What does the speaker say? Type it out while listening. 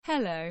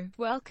Hello,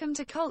 welcome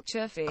to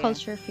Culture Fear.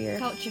 Culture Fear.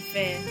 Culture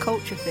Fear.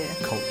 Culture Fear.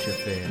 Culture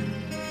Fear.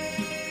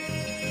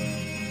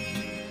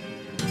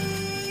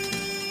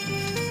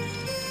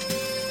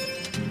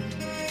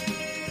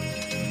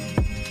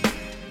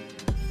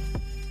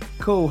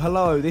 Cool,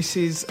 hello, this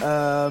is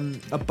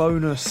a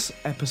bonus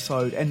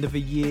episode, end of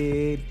the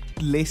year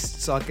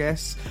lists, I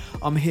guess.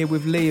 I'm here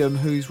with Liam,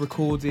 who's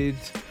recorded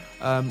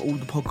all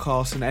the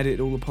podcasts and edited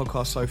all the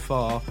podcasts so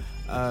far.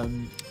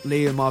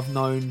 Liam I've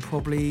known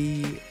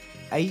probably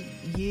 8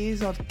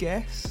 years, I'd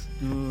guess.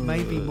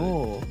 Maybe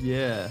more.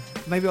 Yeah.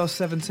 Maybe I was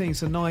 17,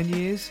 so 9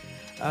 years.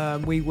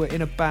 We were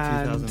in a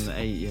band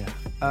 2008, yeah.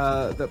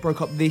 that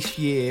broke up this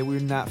year. We were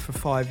in that for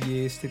 5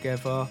 years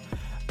together.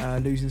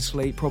 Losing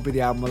Sleep, probably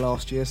the album of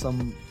last year,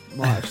 some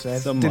might have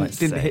said.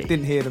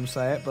 Didn't hear them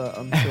say it, but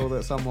I'm sure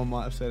that someone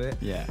might have said it.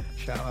 Yeah.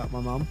 Shout out my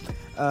mum.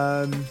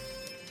 Hi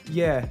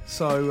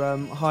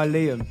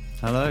Liam.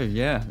 Hello,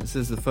 yeah. This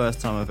is the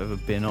first time I've ever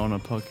been on a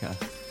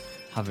podcast,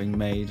 having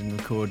made and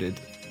recorded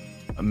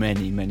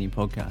many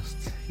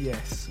podcasts.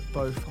 Yes,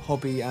 both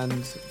hobby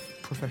and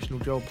professional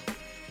job.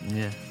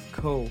 Yeah.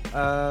 Cool.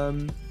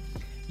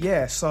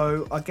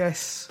 So I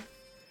guess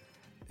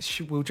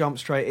we'll jump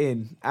straight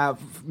in.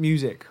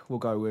 Music we'll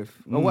go with.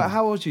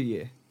 How was your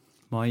year?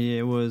 My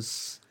year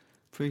was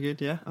pretty good,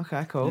 yeah.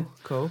 Okay, cool, Yeah.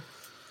 cool.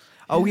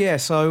 Oh yeah,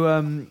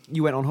 so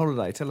you went on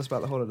holiday. Tell us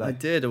about the holiday. I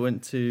did.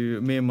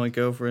 Me and my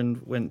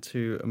girlfriend went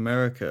to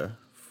America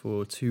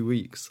for 2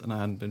 weeks, and I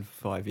hadn't been for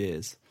 5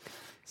 years.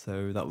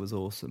 So that was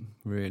awesome.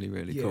 Really,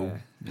 really cool.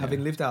 Yeah.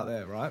 Having lived out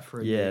there, right, for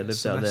a year. Yeah,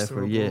 lived out there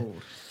for a year.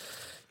 Abroad.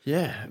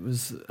 Yeah, it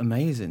was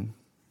amazing.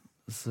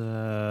 It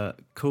was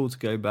cool to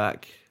go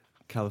back,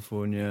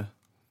 California,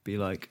 be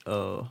like,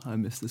 oh, I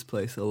miss this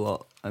place a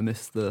lot. I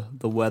miss the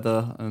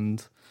weather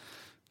and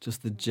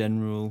just the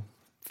general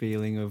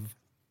feeling of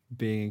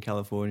being in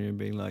California and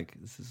being like,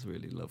 this is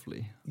really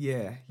lovely.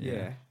 Yeah.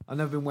 I've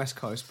never been West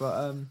Coast,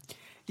 but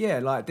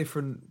like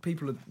different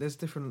people. There's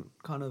different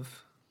kind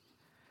of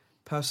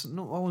I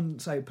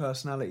wouldn't say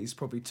personality is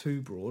probably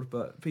too broad,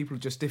 but people are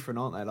just different,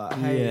 aren't they? Like,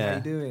 hey, how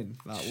you doing?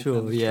 Like,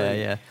 sure,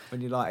 yeah. When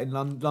you're like in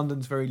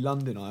London's very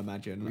London, I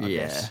imagine. I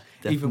guess.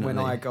 Definitely. Even when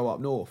I go up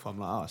north, I'm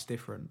like, oh, it's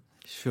different.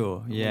 Sure,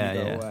 When yeah, you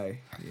go yeah. away.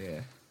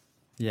 Yeah.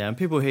 Yeah, and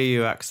people hear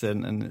your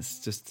accent, and it's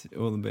just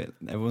all a bit.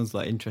 Everyone's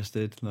like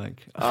interested,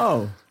 like,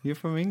 "Oh, you're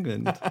from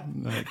England."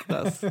 Like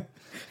that's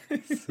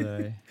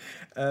so.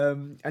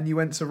 And you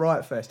went to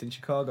Riot Fest in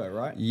Chicago,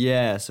 right?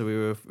 Yeah, so we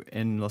were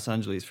in Los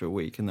Angeles for a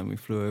week, and then we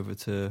flew over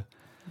to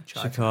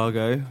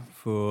Chicago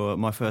for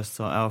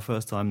our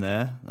first time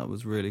there. That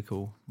was really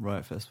cool.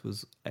 Riot Fest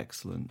was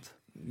excellent.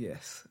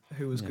 Yes.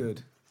 Who was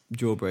good?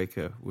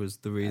 Jawbreaker was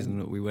the reason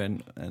that we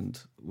went, and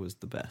was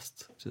the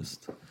best.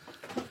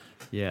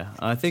 Yeah,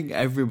 I think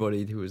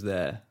everybody who was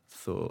there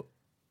thought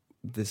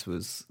this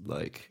was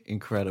like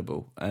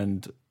incredible,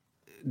 and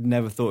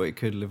never thought it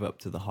could live up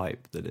to the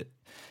hype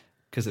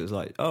because it was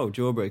like, oh,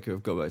 Jawbreaker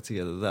have got back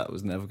together. That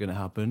was never going to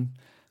happen.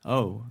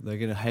 Oh, they're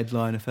going to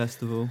headline a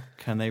festival.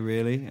 Can they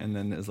really? And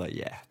then it was like,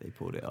 yeah, they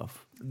pulled it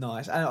off.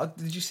 Nice. And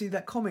did you see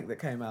that comic that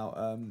came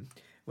out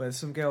where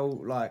some girl,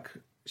 like,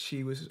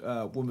 she was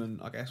a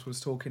woman, I guess,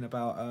 was talking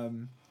about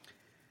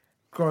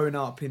growing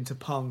up into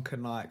punk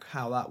and like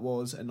how that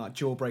was, and like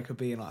Jawbreaker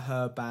being like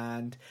her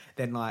band,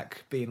 then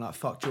like being like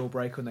fuck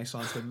Jawbreaker when they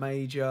signed to a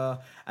major,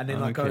 and then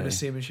like going to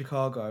see him in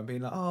Chicago and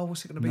being like, oh,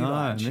 what's it going to be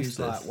like? And she's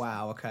like,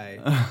 wow, okay,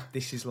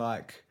 this is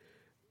like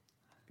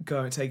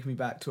taking me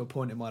back to a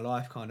point in my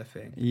life kind of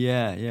thing.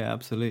 Yeah,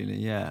 absolutely,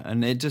 yeah.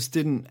 And it just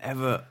didn't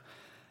ever,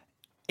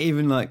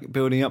 even like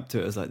building up to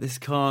it, I was like, this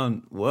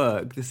can't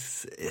work.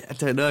 I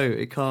don't know,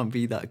 it can't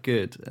be that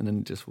good. And then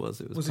it just was.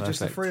 It was perfect. It just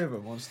the three of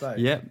them on stage?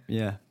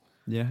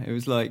 Yeah, it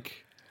was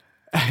like,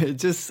 it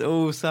just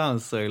all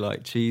sounds so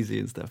like cheesy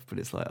and stuff, but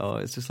it's like, oh,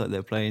 it's just like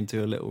they're playing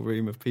to a little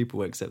room of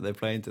people, except they're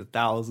playing to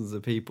thousands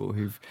of people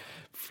who've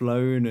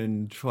flown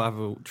and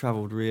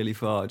travelled really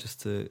far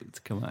just to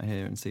come out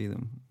here and see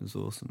them. It was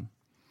awesome.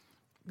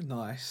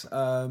 Nice.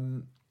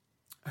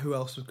 Who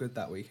else was good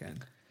that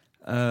weekend?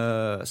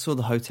 Saw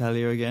the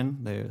Hotelier again.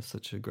 They're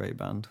such a great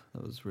band.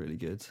 That was really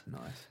good.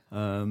 Nice.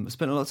 I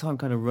spent a lot of time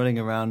kind of running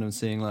around and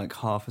seeing like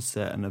half a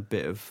set and a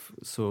bit of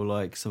sort of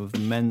like some of the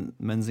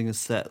Menzinger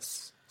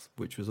sets,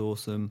 which was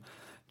awesome.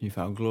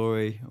 Newfound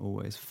Glory,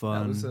 always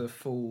fun. That was a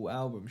full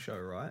album show,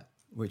 right?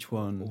 Which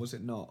one? Or was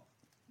it not?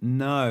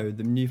 No,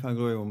 the Newfound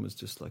Glory one was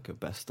just like a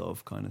best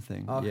of kind of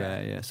thing.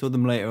 Okay. Yeah. Saw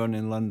them later on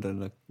in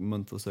London, a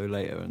month or so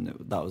later, and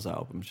that was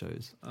album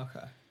shows.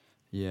 Okay.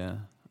 Yeah.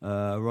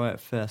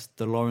 Riot Fest,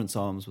 the Lawrence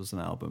Arms was an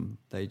album.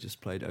 They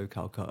just played O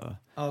Calcutta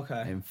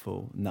in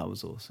full, and that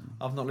was awesome.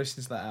 I've not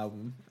listened to that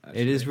album,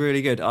 actually. It is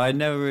really good. I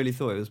never really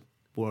thought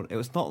it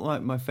was not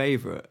like my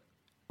favourite.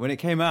 When it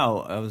came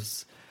out, I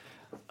was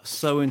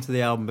so into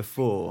the album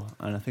before,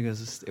 and I think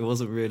it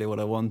wasn't really what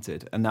I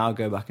wanted. And now I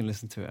go back and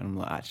listen to it, and I'm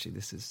like, actually,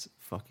 this is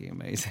fucking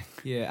amazing.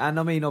 Yeah, and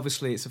I mean,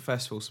 obviously, it's a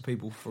festival, so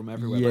people from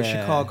everywhere. But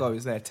Chicago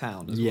is their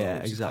town as well. Yeah,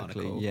 which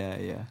exactly. Is kinda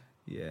cool.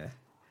 Yeah.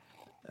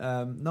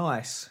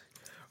 Nice.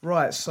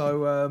 Right,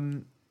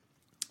 so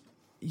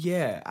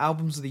Yeah,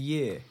 albums of the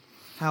year.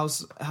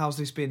 How's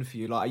this been for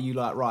you? Like, are you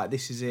like, right,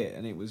 this is it?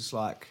 And it was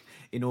like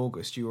in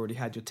August, you already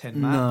had your 10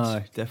 maps.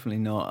 No,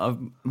 definitely not.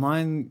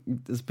 Mine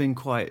has been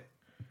quite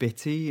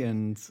bitty,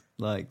 and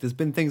like there's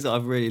been things that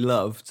I've really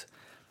loved,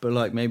 but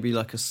like maybe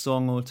like a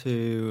song or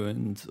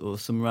two or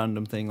some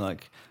random thing.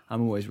 Like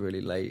I'm always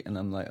really late, and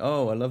I'm like,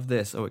 oh, I love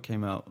this. Oh, it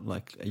came out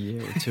like a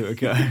year or two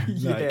ago.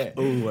 Like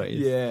always.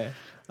 Yeah.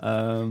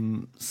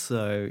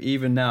 So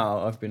even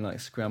now I've been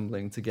like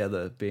scrambling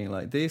together, being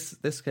like this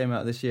came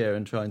out this year,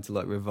 and trying to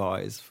like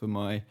revise for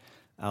my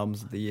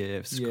albums of the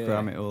year,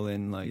 scram it all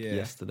in like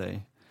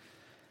yesterday.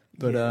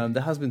 But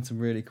there has been some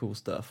really cool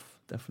stuff,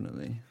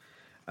 definitely.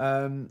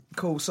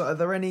 Cool. So are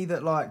there any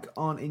that like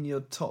aren't in your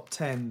top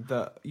 10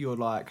 that you're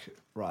like,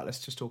 right, let's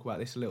just talk about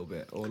this a little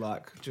bit, or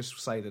like just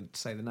say the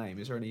name?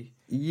 Is there any?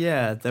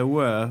 Yeah, there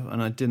were,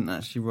 and I didn't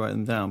actually write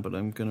them down, but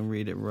I'm going to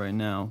read it right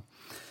now.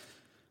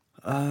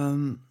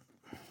 In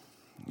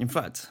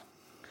fact,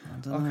 I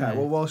don't know.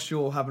 Well, whilst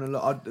you're having a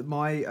look,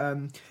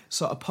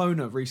 so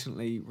Epona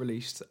recently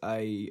released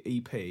a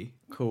EP.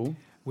 Cool.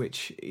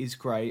 Which is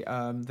great.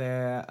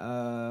 They're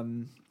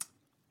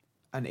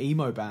an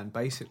emo band,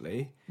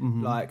 basically,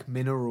 like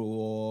Mineral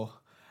or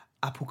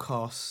Appleseed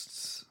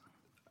Cast,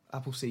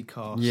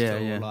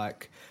 or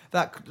like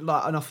that.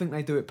 Like, and I think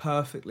they do it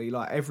perfectly.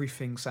 Like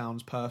everything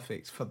sounds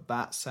perfect for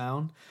that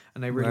sound,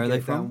 and they really get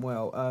it down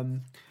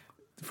well.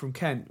 From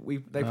Kent,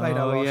 they played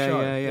our last show.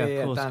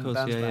 Of course,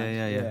 Dan's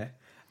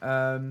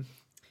band.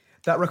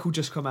 That record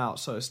just come out,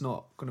 so it's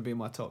not going to be in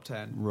my top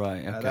 10.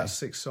 Right, okay. That's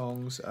 6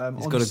 songs.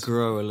 It's got to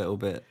grow a little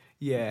bit.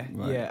 Yeah,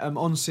 right. yeah.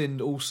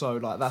 Onsind also,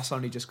 like, that's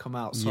only just come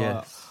out, so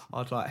yes.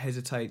 I'd like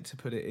hesitate to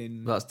put it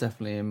in. That's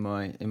definitely in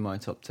my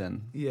top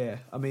 10. Yeah,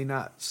 I mean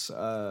that's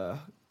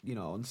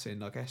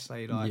Onsind. I guess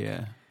they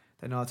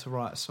they know how to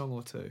write a song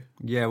or two.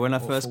 Yeah, when I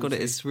first got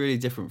it, it's really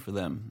different for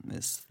them.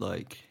 It's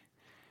like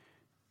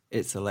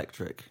it's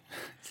electric.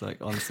 It's like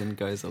Onsind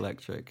goes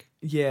electric.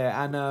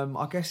 Yeah, and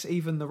I guess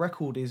even the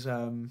record is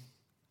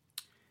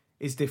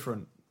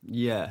different.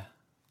 Yeah,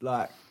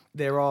 like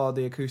there are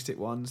the acoustic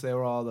ones,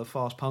 there are the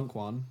fast punk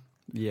one.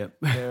 Yep.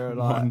 There are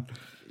like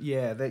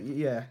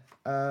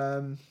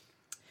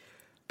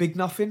Big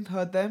Nothing,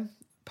 heard them?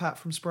 Pat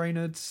from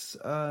Sprainard's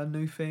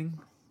new thing.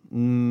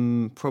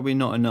 Probably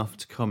not enough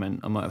to comment.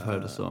 I might have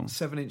heard a song.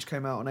 7-inch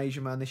came out on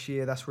Asian Man this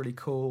year. That's really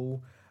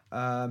cool.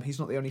 He's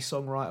not the only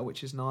songwriter,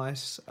 which is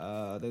nice.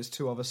 There's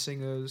 2 other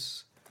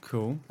singers.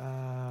 Cool.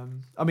 I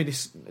mean,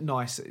 it's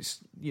nice. It's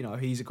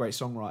he's a great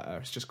songwriter.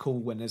 It's just cool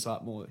when there's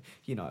like more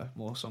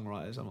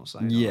songwriters. I'm not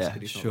saying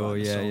sure,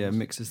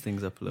 mixes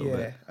things up a little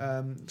bit.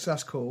 So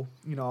that's cool.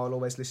 I'll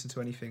always listen to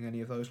anything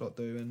any of those lot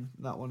do, and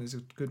that one is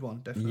a good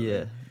one,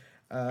 definitely.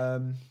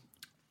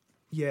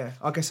 Yeah.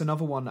 I guess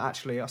another one,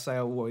 actually, I say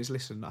I'll always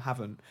listen. I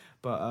haven't,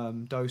 but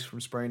Dose from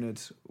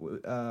Sprainard.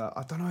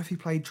 I don't know if he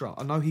played drum.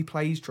 I know he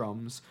plays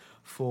drums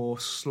for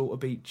Slaughter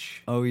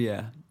Beach. Oh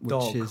yeah,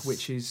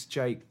 which is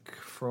Jake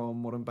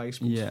from Modern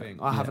Baseball's thing.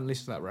 I haven't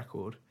listened to that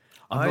record.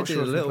 I'm not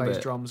sure if he plays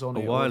drums on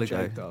it or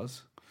Jake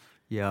does.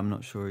 Yeah, I'm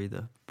not sure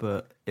either,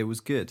 but it was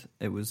good.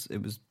 It was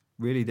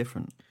really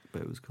different,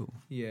 but it was cool.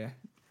 Yeah,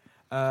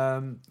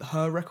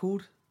 her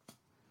record,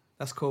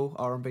 that's cool.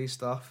 R&B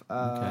stuff.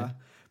 Okay.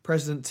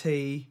 President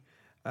T,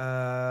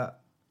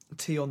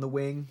 T on the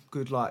Wing,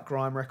 good like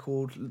grime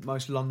record,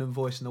 most London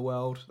voice in the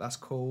world. That's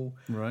cool.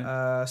 Right.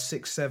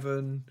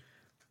 6-7,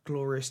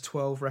 Glorious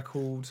 12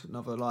 record,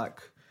 another like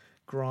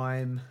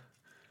grime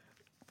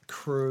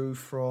crew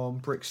from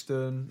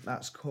Brixton.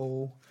 That's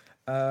cool.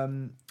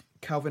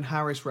 Calvin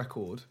Harris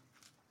record,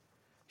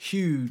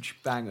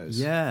 huge bangers.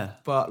 Yeah,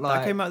 but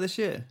like that came out this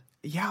year.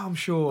 Yeah, I'm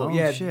sure. Oh,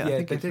 yeah, shit. yeah, I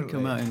think it did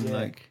come out in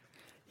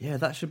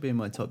that should be in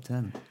my top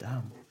 10.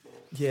 Damn.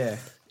 Yeah.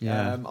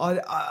 Yeah.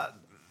 I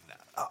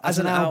as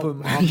an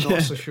album, I'm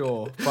not so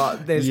sure,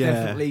 but there's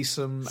definitely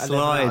some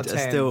Slide.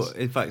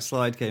 In fact,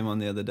 Slide came on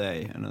the other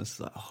day, and I was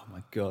like, "Oh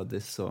my god,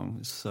 this song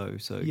is so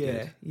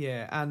good."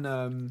 Yeah,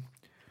 and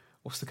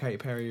what's the Katy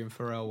Perry and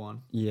Pharrell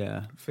one?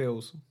 Yeah,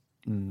 Feels.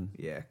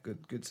 Yeah,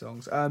 good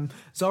songs.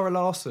 Zara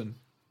Larsson.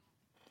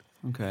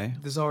 Okay.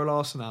 The Zara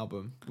Larsson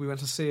album. We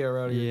went to see her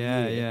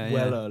earlier.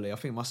 Early. I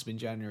think it must have been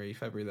January,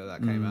 February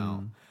that came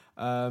out.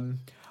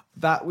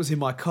 That was in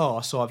my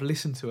car, so I've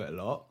listened to it a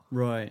lot.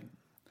 Right.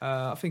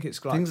 I think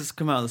it's like things that's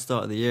come out at the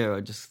start of the year.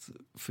 I just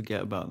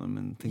forget about them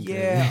and think.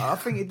 Yeah, I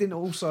think it didn't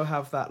also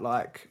have that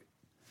like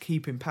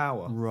keeping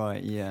power.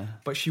 Right. Yeah.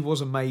 But she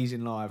was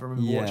amazing live. I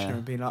remember watching her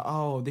and being like,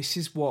 "Oh, this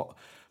is what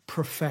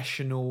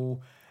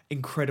professional,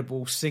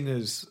 incredible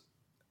singers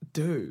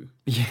do.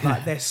 Yeah.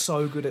 Like they're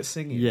so good at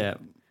singing." Yeah.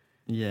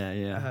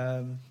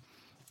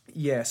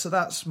 So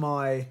that's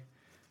my.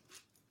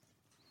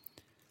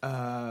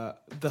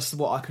 That's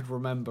what I could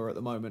remember at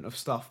the moment of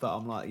stuff that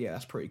I'm like, yeah,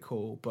 that's pretty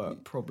cool,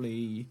 but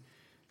probably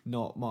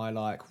not my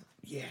like,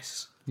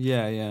 yes.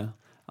 Yeah.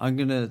 I'm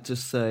gonna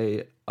just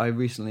say I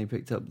recently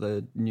picked up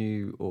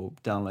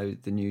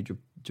downloaded the new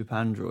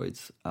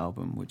Japandroids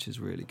album, which is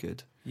really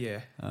good.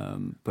 Yeah.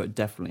 But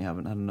definitely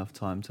haven't had enough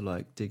time to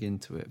like dig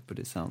into it, but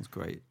it sounds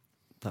great.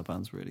 That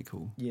band's really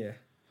cool. Yeah.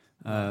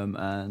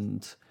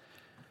 And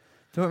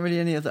there aren't really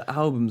any other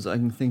albums I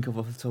can think of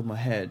off the top of my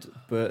head,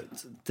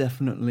 but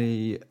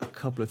definitely a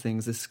couple of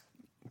things. This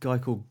guy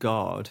called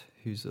Guard,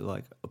 who's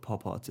like a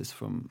pop artist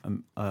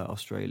from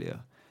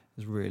Australia,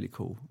 is really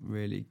cool.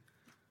 Really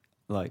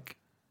like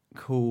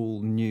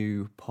cool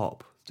new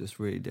pop, just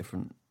really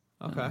different.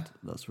 Okay. And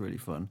that's really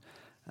fun.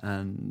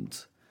 And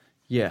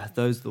yeah,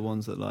 those are the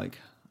ones that like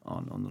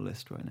aren't on the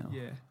list right now.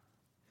 Yeah.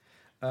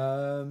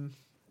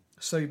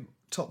 So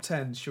top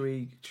 10, should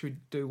we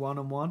do one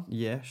on one?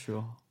 Yeah,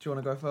 sure. Do you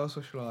want to go first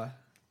or shall I?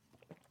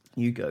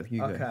 You go.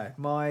 Okay.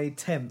 My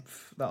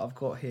 10th that I've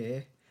got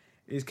here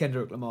is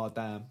Kendrick Lamar,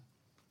 Damn.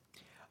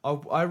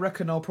 I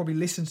reckon I'll probably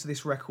listen to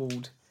this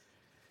record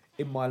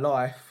in my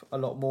life a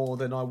lot more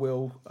than I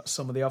will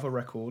some of the other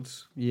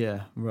records.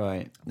 Yeah,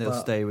 right. They'll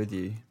stay with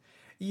you.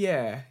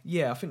 Yeah,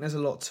 I think there's a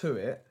lot to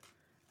it.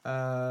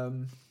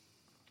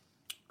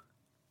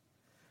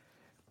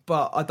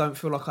 But I don't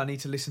feel like I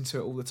need to listen to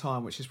it all the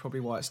time, which is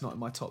probably why it's not in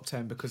my top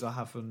 10, because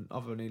I've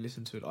only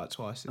listened to it like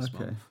twice this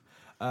month.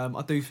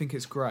 I do think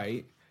it's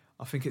great.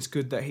 I think it's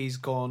good that he's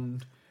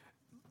gone,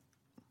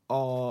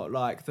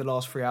 like the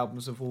last 3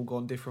 albums have all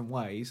gone different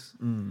ways.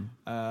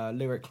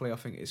 Lyrically, I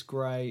think it's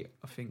great.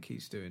 I think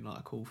he's doing like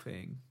a cool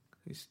thing.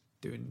 He's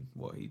doing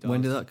what he does.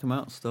 When did that come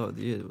out? Start of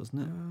the year,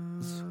 wasn't it?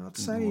 I'd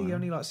say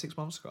only like 6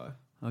 months ago.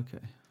 Okay.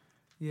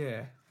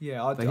 Yeah.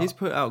 But he's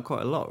put out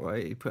quite a lot,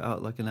 right? He put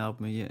out like an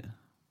album a year.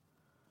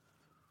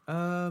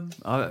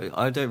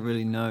 I don't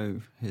really know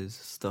his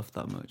stuff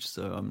that much,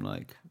 so I'm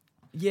like...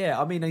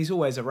 Yeah, I mean, he's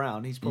always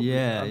around. He's probably,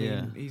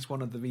 he's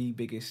one of the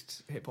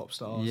biggest hip-hop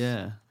stars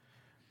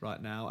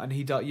right now. And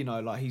he does,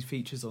 like he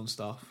features on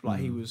stuff.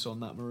 Like he was on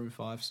that Maroon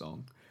 5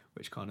 song,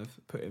 which kind of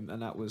put him...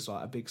 And that was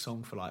like a big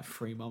song for like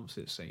 3 months,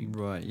 it seemed.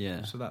 Right,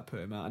 yeah. So that put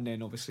him out. And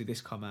then obviously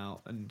this come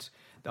out, and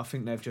I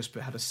think they've just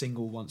had a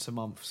single once a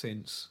month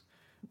since,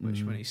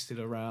 which when he's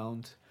still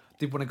around...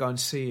 Did want to go and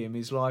see him.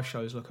 His live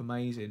shows look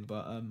amazing,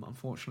 but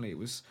unfortunately it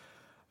was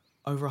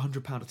over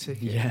 £100 a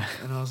ticket. Yeah.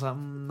 And I was like,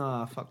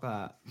 nah, fuck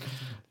that.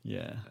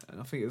 Yeah. And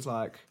I think it was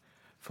like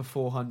for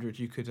 400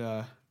 you could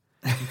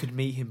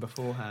meet him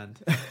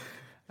beforehand.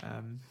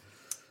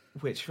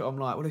 Which I'm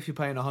like, well, if you're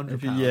paying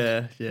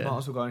 £100, you might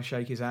as well go and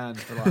shake his hand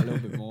for like a little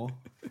bit more.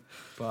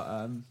 But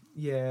I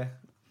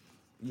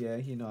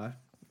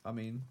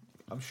mean,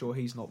 I'm sure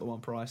he's not the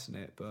one pricing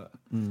it, but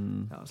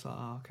I was like,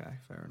 okay,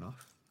 fair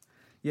enough.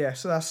 Yeah,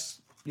 so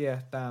that's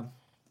Damn.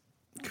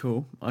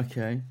 Cool.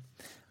 Okay.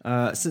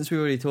 Since we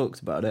already talked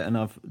about it, and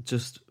I've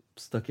just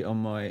stuck it in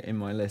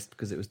my list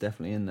because it was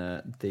definitely in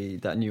there.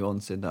 That new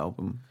Onsid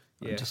album.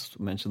 I just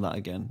mentioned that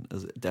again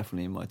as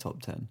definitely in my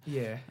top 10.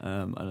 Yeah.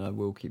 And I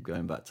will keep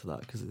going back to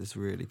that because it's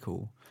really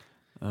cool.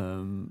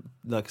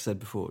 Like I said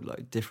before,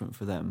 like different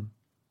for them.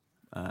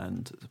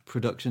 And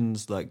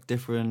production's like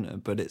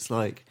different, but it's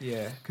like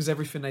because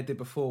everything they did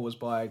before was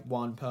by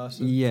one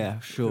person. Yeah,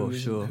 sure.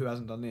 Who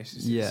hasn't done this?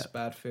 It's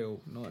Bad Phil,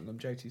 Nottingham,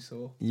 JT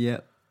Saw. Yeah,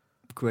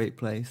 great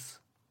place,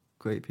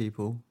 great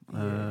people.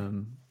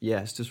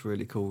 It's just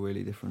really cool,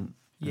 really different.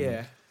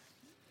 And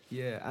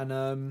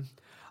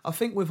I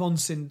think with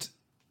Onsid,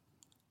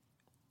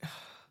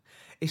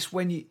 it's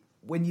when you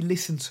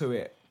listen to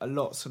it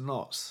lots and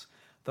lots,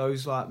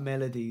 those like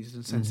melodies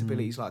and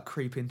sensibilities like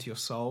creep into your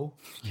soul.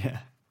 Yeah.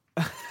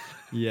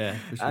 Yeah,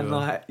 for sure. And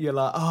like you're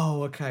like,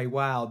 oh, okay,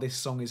 wow, this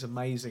song is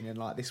amazing, and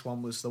like this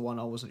one was the one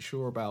I wasn't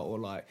sure about, or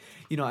like,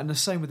 and the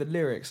same with the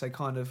lyrics, they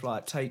kind of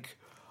like take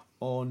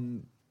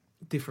on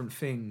different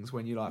things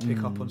when you like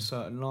pick up on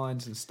certain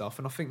lines and stuff,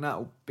 and I think that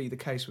will be the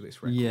case with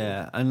this record.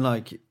 Yeah, and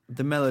like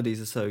the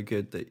melodies are so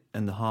good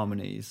and the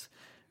harmonies.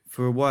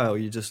 For a while,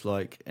 you're just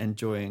like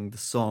enjoying the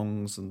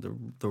songs and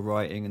the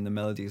writing and the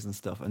melodies and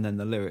stuff, and then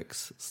the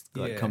lyrics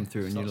like come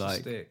through, and you're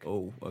like,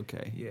 "Oh,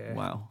 okay,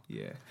 wow."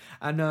 Yeah,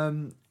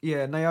 and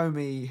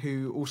Naomi,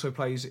 who also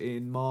plays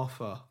in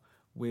Martha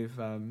with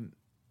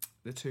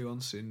the two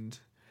Onsid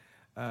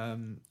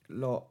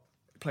lot,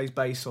 plays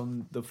bass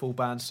on the full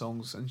band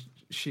songs, and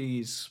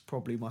she's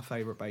probably my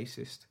favourite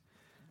bassist.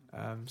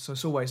 So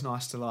it's always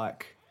nice to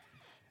like,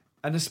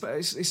 and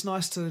it's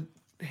nice to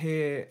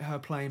hear her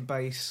playing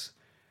bass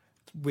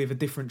with a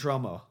different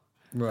drummer,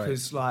 right?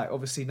 Because like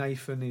obviously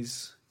Nathan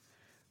is,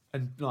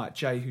 and like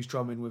Jay, who's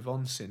drumming with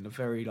Onsid, are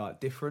very like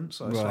different.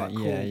 So it's like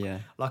cool. Yeah.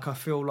 Like I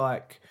feel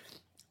like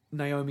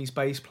Naomi's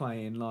bass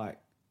playing like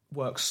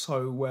works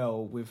so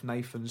well with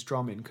Nathan's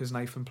drumming, because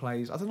Nathan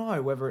plays, I don't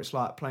know whether it's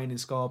like playing in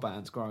ska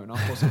bands growing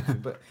up or something,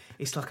 but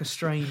it's like a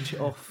strange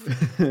off.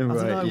 I don't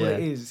know what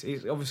it is.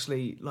 It's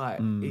obviously like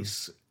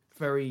it's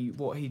very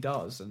what he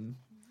does, and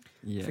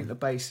I think the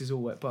bass is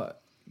all it. But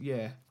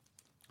yeah.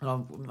 And I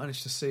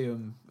managed to see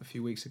them a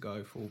few weeks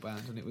ago, full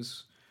band, and it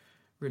was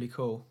really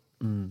cool.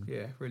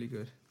 Yeah, really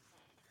good.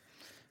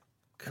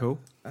 Cool.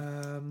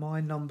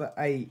 My number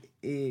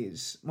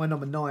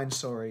 9,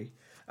 sorry.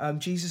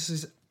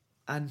 Jesus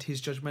and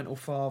His Judgmental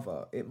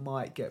Father, It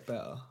Might Get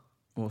Better.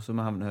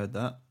 Awesome, I haven't heard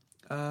that.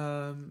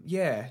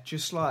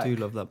 Just like... I do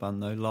love that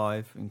band though,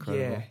 live,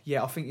 incredible.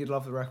 Yeah, I think you'd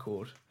love the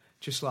record.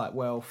 Just like,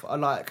 I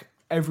like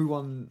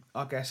everyone,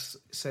 I guess,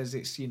 says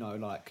it's,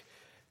 like...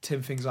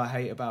 10 Things I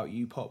Hate About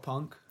You pop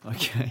punk.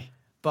 Okay.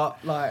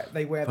 But like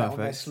they wear that on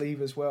their Perfect.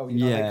 sleeve as well. You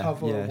know, they Yeah,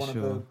 cover yeah, one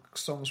sure. of the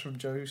songs from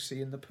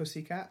Josie and the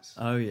Pussycats.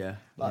 Oh yeah,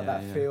 Like yeah,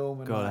 that yeah. film.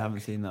 And God, like, I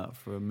haven't seen that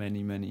for many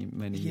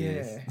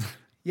years.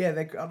 Yeah,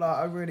 they.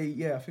 I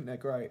really, I think they're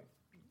great.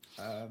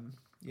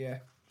 Yeah,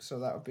 so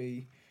that would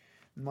be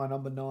my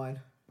number 9.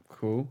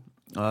 Cool.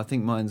 I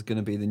think mine's going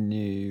to be the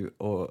new,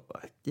 or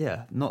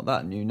yeah, not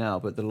that new now,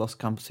 but the Los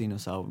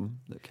Campesinos album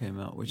that came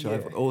out, which Yeah.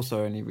 I've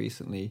also only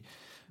recently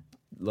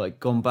like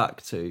gone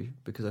back to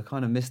because I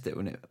kind of missed it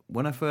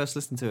when I first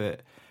listened to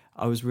it.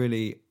 I was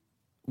really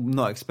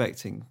not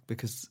expecting,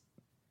 because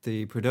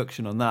the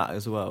production on that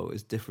as well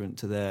is different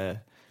to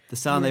the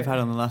sound they've Yeah. had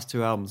on the last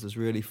 2 albums is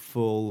really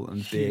full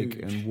and big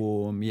Huge. and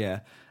warm, yeah.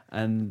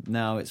 And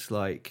now it's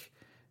like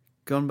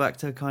gone back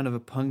to kind of a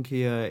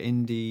punkier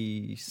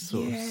indie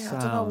sort of sound.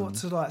 I don't know what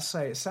to like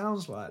say. It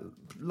sounds like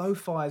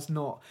lo-fi is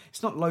not.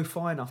 It's not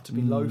lo-fi enough to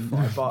be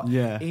lo-fi, but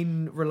Yeah.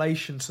 in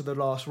relation to the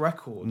last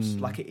records,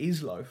 like it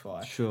is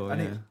lo-fi. Sure,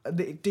 and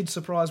it did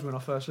surprise me when I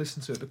first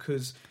listened to it,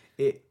 because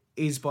it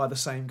is by the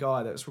same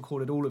guy that's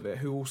recorded all of it,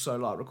 who also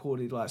like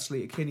recorded like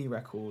Sleater Kinney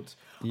records.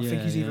 I think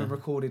Yeah, he's even yeah.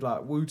 recorded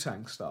like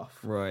Wu-Tang stuff.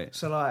 Right.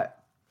 So like,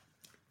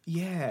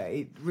 yeah,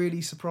 it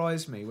really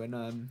surprised me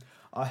when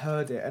I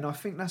heard it, and I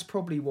think that's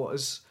probably what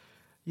has,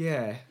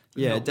 Yeah, knocked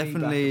me back a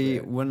definitely.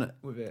 bit When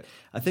with it.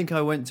 I think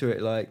I went to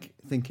it like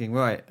thinking,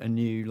 right, a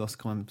new Los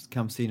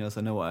Campesinos,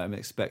 I know what I'm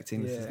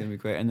expecting. This is Yeah. going to be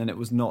great, and then it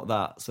was not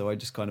that, so I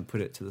just kind of put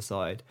it to the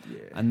side. Yeah.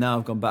 And now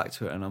I've gone back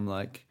to it, and I'm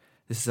like,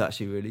 this is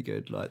actually really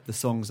good. Like the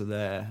songs are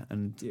there,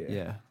 and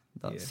Yeah.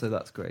 so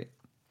that's great.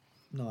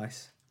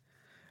 Nice.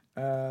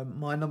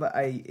 My number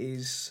 8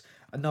 is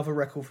another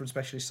record from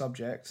Specialist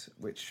Subject,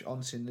 which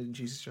Onsin and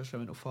Jesus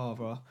Judgmental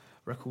Father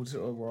records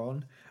that were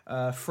on.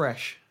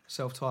 Fresh,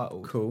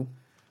 self-titled. Cool.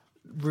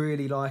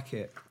 Really like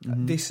it.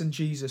 This and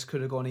Jesus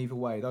could have gone either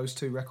way. Those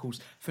 2 records,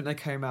 I think they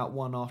came out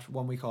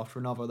one week after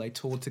another. They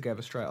toured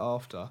together straight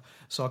after.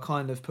 So I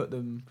kind of put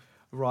them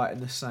right in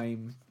the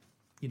same,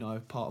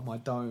 part of my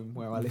dome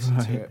where I listen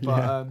to it.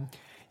 But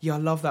I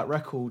love that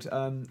record.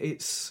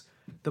 It's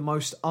the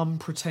most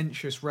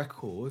unpretentious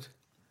record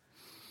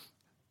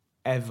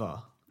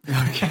ever.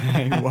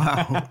 Okay.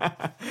 Wow.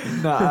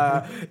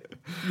 No,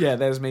 yeah,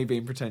 there's me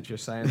being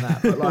pretentious saying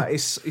that, but like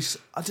it's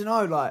I don't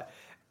know, like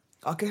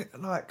I get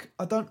like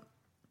I don't.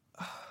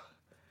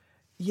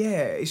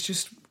 Yeah, it's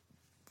just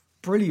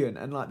brilliant,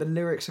 and like the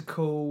lyrics are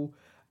cool,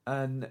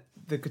 and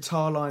the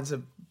guitar lines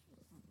are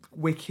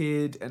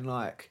wicked, and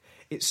like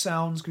it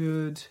sounds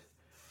good,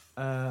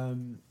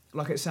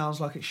 like it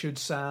sounds like it should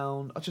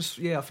sound. I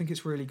think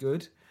it's really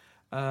good.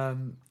 I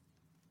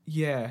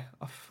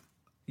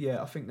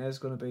think there's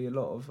going to be a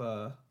lot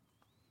of.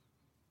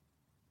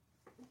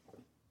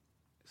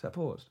 Is that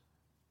paused?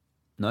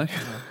 No.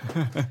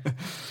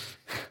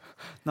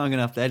 No, I'm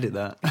gonna have to edit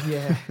that.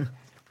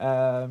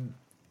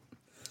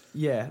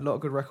 Yeah, a lot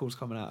of good records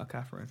coming out of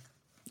Catherine.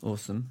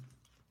 Awesome.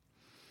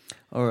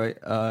 All right.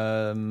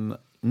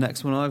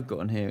 Next one I've got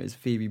on here is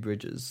Phoebe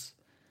Bridgers,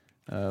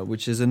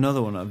 which is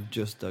another one I've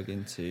just dug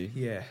into.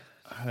 Yeah,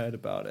 I heard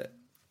about it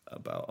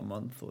about a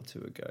month or 2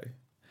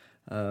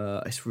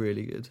 ago. It's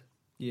really good.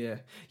 yeah.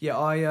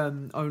 I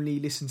only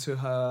listened to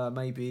her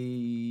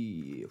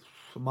maybe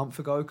a month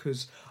ago,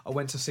 because I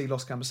went to see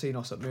Los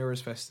Campesinos at Mirrors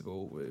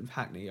Festival in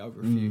Hackney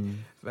over a few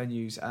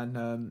venues,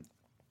 and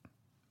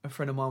a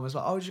friend of mine was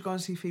like, "Oh, did you go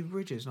and see Phoebe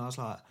Bridgers?" And I was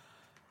like,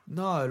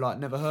 "No, like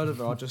never heard of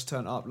her. I just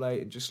turned up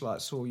late and just like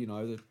saw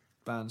the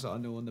bands that I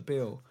knew on the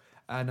bill."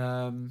 And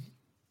I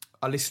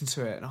listened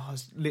to it, and I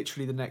was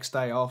literally the next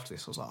day after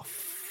this, I was like,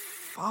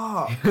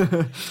 "Fuck,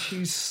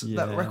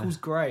 that record's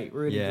great,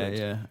 really good."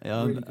 Yeah.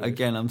 Really good.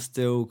 Again, I'm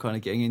still kind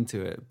of getting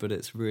into it, but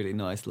it's really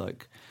nice.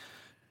 Like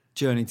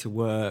journey to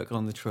work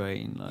on the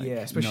train. Like, yeah,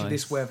 especially nice.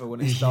 this weather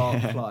when it's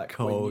dark, Yeah, like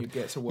cold. when you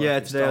get to work. Yeah,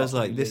 it's today I dark was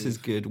when like, you this is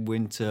leave. good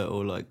winter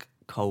or like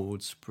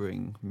cold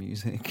spring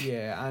music.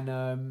 Yeah, and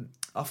I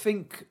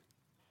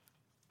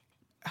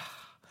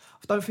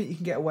don't think you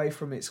can get away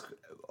from its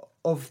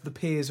of the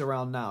peers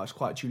around now. It's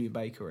quite Julian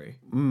Bakery.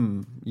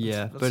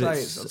 Yeah, I'd but say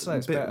it's I'd say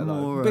it's a bit better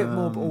more, though. A bit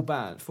more all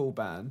band, full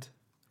band.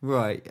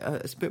 Right,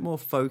 it's a bit more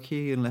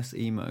folky and less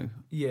emo.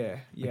 Yeah,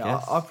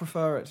 guess. I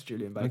prefer it to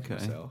Julian Baker Okay.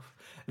 himself.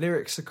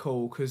 Lyrics are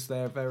cool because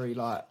they're very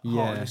like heart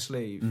Yeah. on the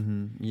sleeve.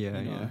 Yeah,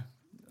 You know?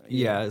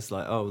 yeah. It's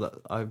like,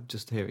 I'm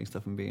just hearing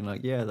stuff and being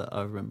like, yeah, that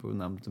I remember when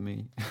that happened to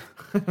me.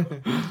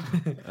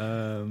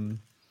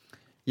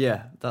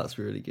 Yeah, that's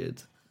really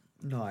good.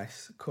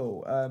 Nice,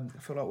 cool. I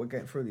feel like we're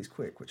getting through these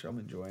quick, which I'm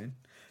enjoying.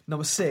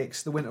 Number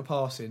 6, The Winter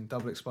Passing,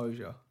 Double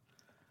Exposure.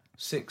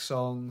 6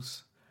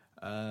 songs.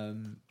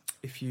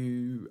 If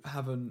you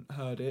haven't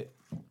heard it,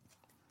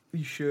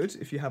 you should.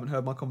 If you haven't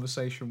heard my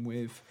conversation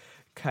with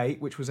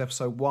Kate, which was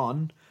episode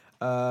 1,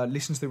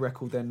 listen to the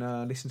record, then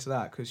listen to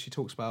that, because she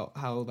talks about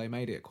how they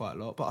made it quite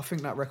a lot. But I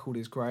think that record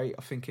is great.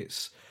 I think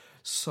it's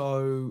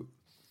so...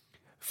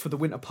 For The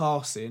Winter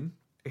Passing,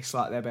 it's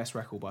like their best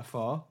record by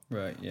far.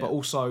 Right, yeah. But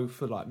also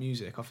for like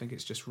music, I think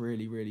it's just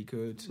really, really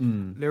good.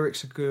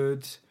 Lyrics are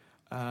good.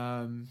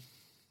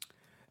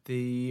 The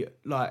the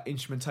like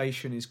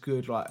instrumentation is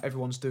good. Like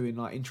everyone's doing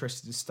like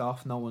interesting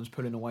stuff. No one's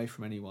pulling away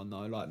from anyone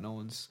though. Like no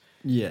one's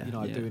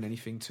doing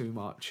anything too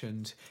much,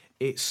 and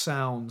it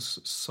sounds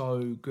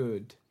so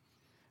good.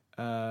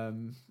 I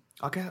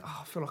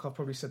feel like I've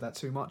probably said that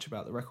too much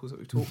about the records that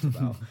we've talked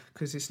about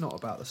because it's not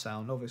about the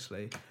sound,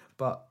 obviously,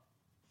 but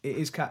it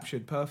is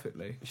captured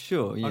perfectly.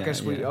 Sure, yeah. I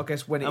guess when it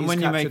and is when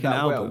captured you make an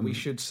that well, album, we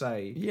should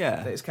say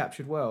that it's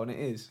captured well, and it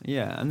is.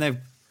 Yeah, and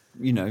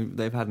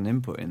they've had an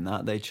input in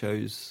that. They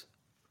chose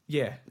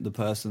the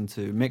person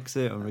to mix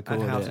it and record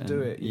it. And how to do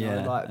it. You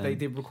know, like and they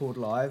did record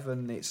live,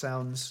 and it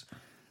sounds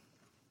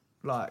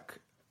like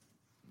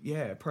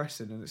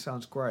pressing, and it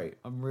sounds great.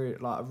 I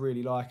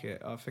really like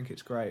it. I think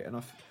it's great, and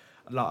I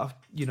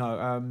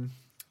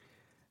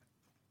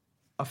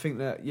think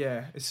that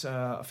it's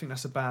I think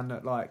that's a band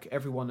that like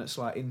everyone that's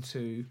like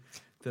into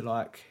the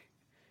like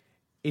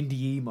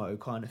indie emo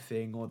kind of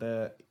thing, or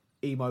the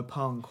emo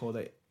punk, or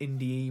the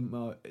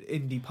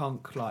indie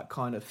punk like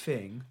kind of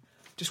thing.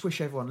 Just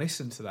wish everyone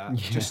listened to that.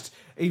 Just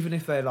even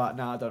if they're like,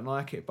 I don't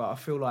like it, but I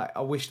feel like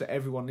I wish that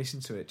everyone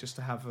listened to it just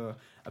to have a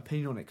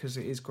opinion on it, because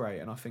it is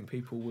great, and I think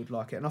people would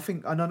like it. And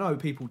I know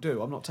people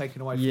do. I'm not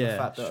taking away from the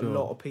fact that a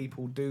lot of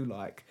people do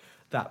like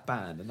that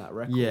band and that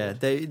record. Yeah,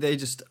 they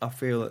just, I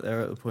feel like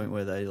they're at the point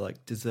where they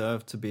like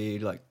deserve to be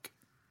like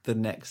the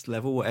next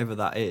level, whatever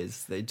that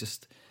is. I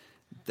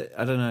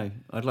don't know.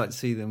 I'd like to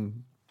see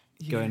them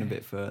going a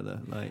bit further.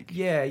 Like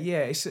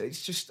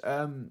it's just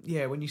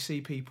when you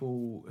see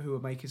people who are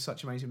making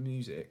such amazing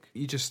music,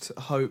 you just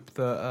hope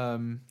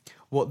that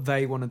what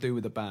they want to do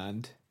with the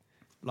band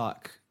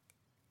like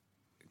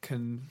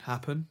can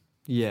happen.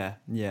 Yeah,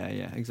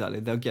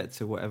 exactly. They'll get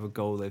to whatever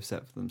goal they've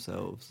set for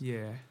themselves.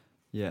 Yeah.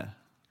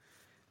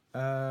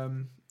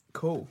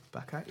 Cool.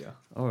 Back at you.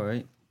 All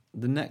right.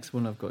 The next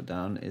one I've got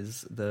down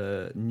is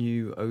the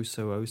new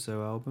Oso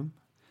Oso album.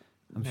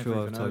 I'm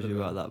sure I've told you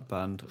about that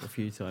band a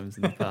few times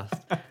in the past.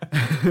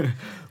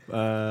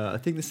 I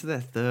think this is their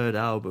third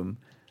album.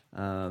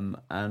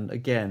 And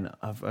again,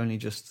 I've only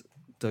just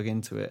dug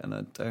into it and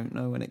I don't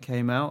know when it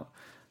came out.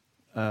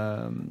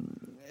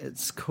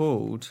 It's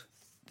called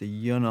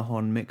the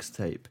Yunahon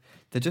Mixtape.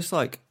 They're just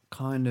like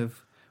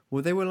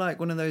they were like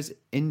one of those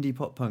indie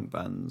pop punk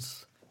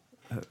bands.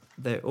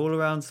 They're all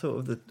around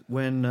sort of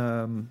when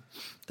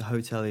the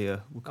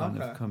Hotelier were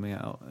kind of coming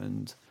out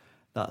and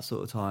that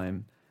sort of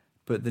time.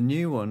 But the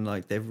new one,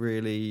 like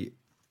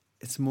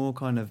it's more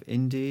kind of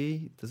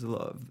indie. There's a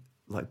lot of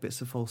like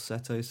bits of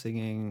falsetto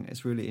singing.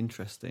 It's really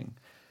interesting.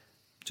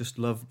 Just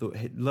love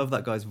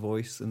that guy's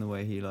voice and the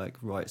way he like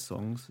writes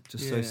songs.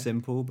 Just so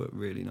simple but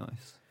really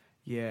nice.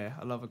 Yeah,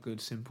 I love a good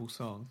simple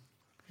song.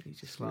 You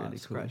just like really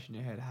scratching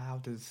your head. How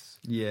does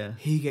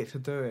he get to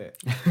do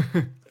it?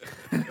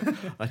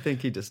 I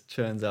think he just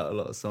churns out a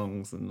lot of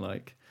songs and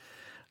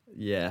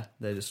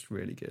they're just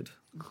really good.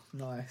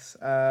 Nice.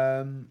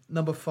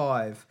 Number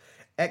 5,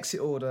 Exit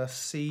Order,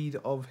 Seed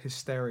of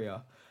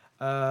Hysteria.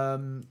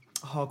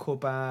 Hardcore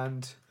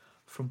band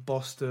from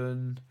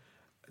Boston.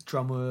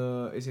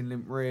 Drummer is in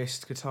Limp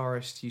Wrist.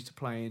 Guitarist used to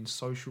play in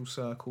Social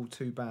Circle,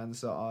 2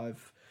 bands that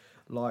I've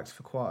liked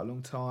for quite a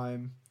long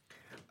time.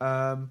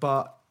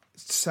 But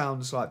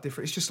sounds like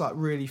different. It's just like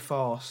really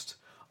fast,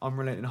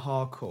 unrelenting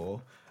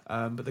hardcore.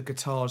 But the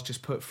guitars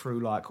just put through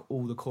like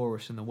all the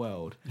chorus in the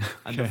world,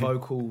 and the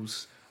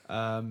vocals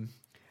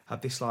have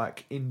this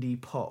like indie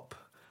pop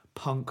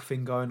punk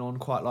thing going on,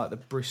 quite like the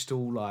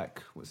Bristol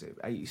like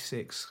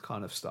 '86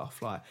 kind of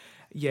stuff. Like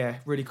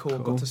really cool.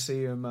 Got to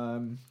see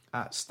them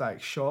at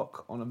Static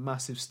Shock on a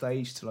massive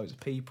stage to loads of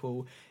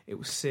people. It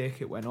was sick.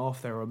 It went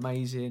off. They were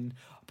amazing.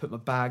 I put my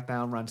bag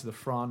down, ran to the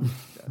front,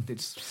 did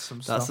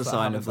some stuff. That's a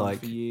sign of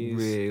like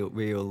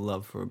real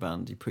love for a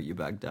band. You put your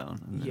bag down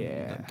and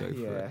then go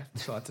for it.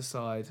 Side to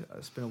side.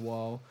 It's been a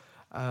while.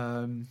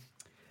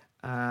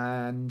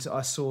 And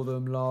I saw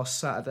them last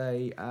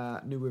Saturday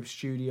at New River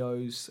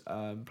Studios,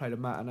 played a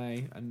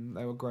matinee, and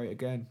they were great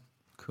again.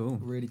 Cool.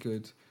 Really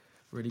good.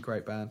 Really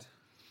great band.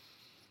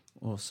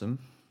 Awesome.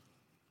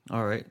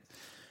 All right.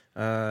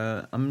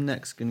 I'm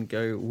next going to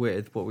go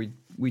with what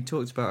we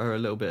talked about her a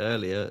little bit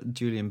earlier,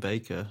 Julian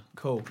Baker.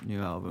 Cool.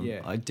 New album.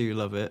 Yeah. I do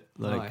love it.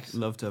 Nice.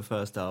 Loved her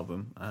first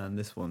album, and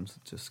this one's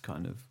just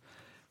kind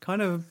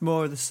of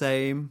more of the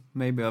same.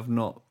 Maybe I've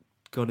not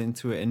got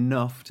into it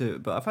enough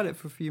but I've had it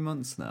for a few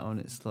months now, and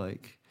it's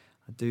like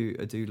I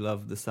do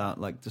love the sound,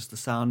 like just the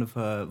sound of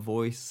her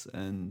voice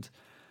and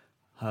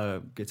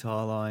her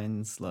guitar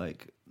lines,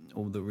 like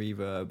all the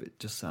reverb. It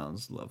just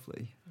sounds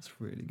lovely. It's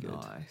really good.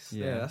 Nice.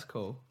 Yeah, that's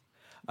cool.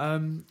 I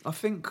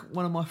think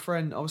I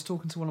was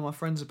talking to one of my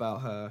friends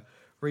about her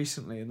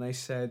recently, and they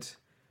said,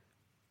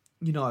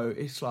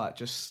 it's like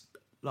just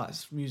like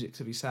it's music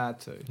to be sad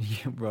to.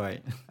 Yeah,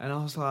 right. And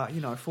I was like,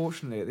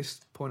 fortunately at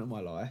this point in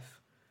my life,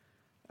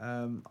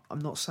 I'm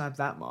not sad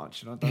that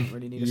much, and I don't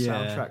really need a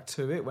soundtrack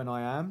to it when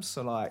I am.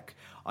 So like,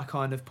 I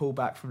kind of pull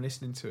back from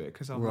listening to it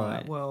because I'm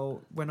like, well,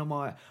 when am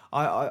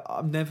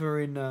I'm never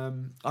in.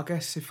 I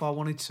guess if I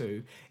wanted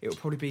to, it would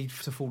probably be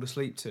to fall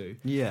asleep to.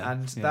 Yeah.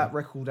 And that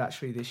record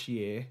actually this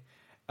year,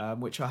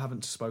 which I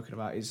haven't spoken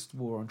about, is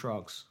War on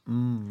Drugs.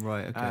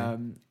 Right. Okay.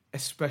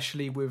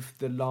 Especially with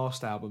the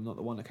last album, not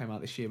the one that came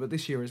out this year, but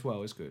this year as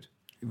well is good.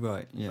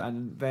 Right. Yeah.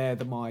 And they're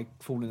the My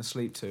Falling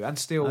Asleep to. And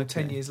still,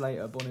 Okay. 10 years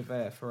later, Bon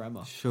Iver for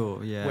Emma.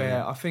 Sure. Yeah. Where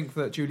yeah. I think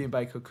that Julian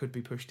Baker could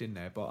be pushed in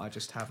there, but I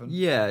just haven't.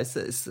 Yeah, it's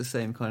the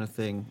same kind of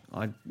thing.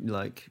 I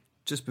like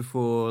just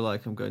before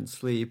like I'm going to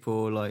sleep,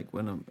 or like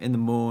when I'm in the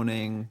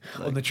morning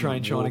like, On the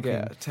train trying to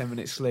walking. get a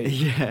 10-minute sleep.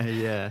 Yeah,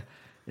 yeah.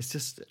 It's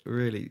just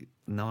really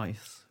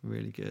nice,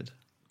 really good.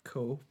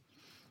 Cool.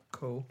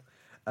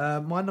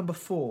 My number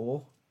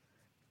 4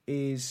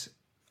 is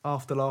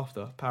After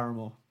Laughter,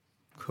 Paramore.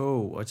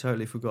 Cool. I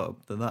totally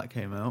forgot that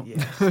came out.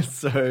 Yeah.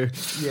 So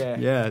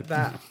yeah.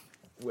 That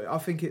I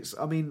think it's.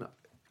 I mean,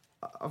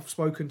 I've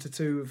spoken to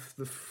 2 of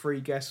the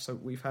 3 guests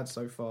that we've had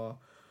so far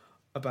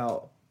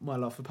about my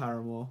love for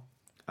Paramore,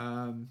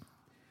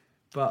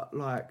 but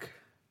like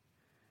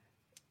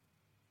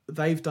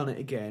they've done it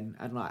again,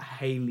 and like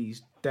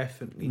Hayley's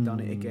definitely done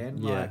it again.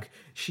 yeah. Like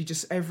she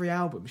just every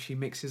album she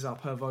mixes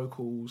up her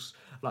vocals,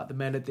 like the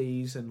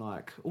melodies, and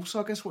like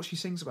also I guess what she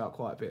sings about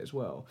quite a bit as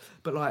well.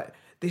 But like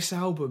this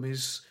album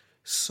is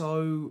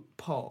so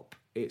pop.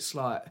 It's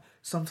like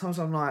sometimes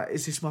I'm like,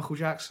 is this Michael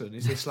Jackson?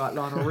 Is this like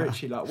Lionel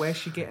Richie? Like where's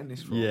she getting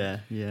this from? Yeah.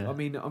 I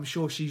mean, I'm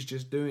sure she's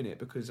just doing it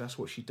because that's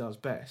what she does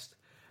best.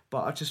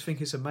 But I just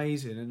think it's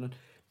amazing, and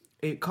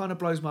it kind of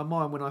blows my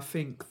mind when I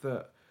think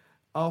that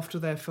after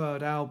their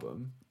 3rd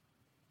album,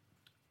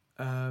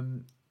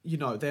 you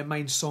know, their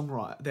main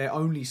songwriter, their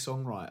only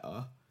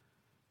songwriter,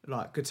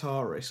 like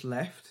guitarist,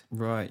 left.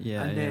 Right.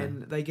 Yeah. And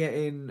then they get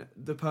in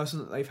the person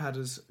that they've had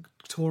as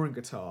touring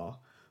guitar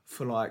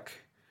for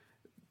like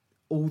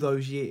all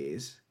those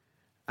years,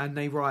 and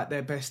they write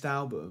their best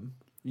album,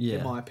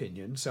 in my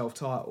opinion,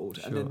 self-titled.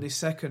 Sure. And then this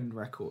second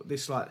record,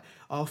 this like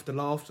After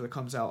Laughter, that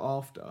comes out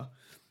after,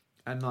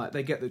 and like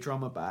they get the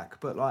drummer back,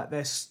 but like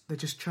they're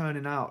just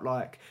churning out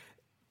like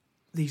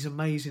these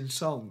amazing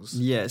songs.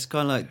 Yeah, it's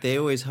kind of like they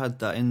always had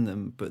that in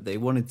them, but they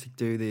wanted to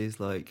do these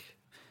like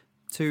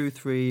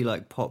 2-3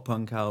 like pop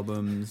punk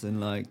albums, and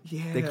like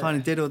they kind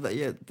of did all that.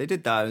 Yeah, they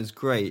did that. It was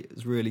great. It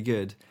was really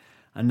good.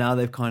 And now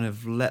they've kind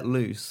of let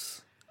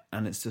loose,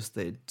 and it's just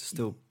they're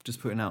still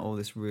just putting out all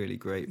this really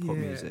great pop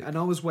music. And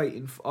I was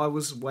waiting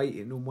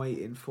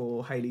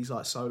for Hayley's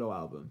like solo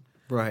album.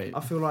 Right. I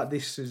feel like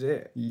this is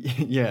it.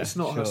 Yeah, it's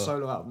not her sure.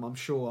 solo album. I'm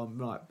sure I'm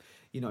like,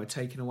 you know,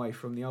 taken away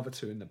from the other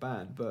 2 in the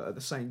band, but at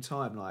the same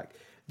time, like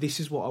this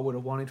is what I would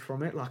have wanted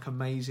from it, like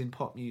amazing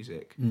pop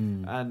music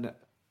and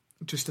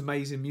just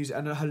amazing music,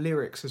 and her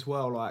lyrics as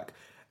well. Like,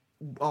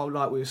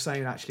 like we were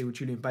saying actually with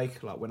Julian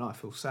Baker, like when I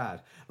feel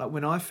sad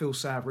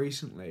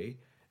recently,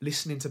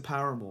 listening to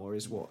Paramore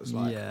is what is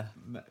like,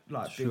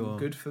 been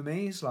good for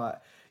me. It's like,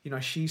 you know,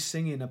 she's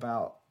singing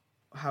about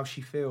how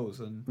she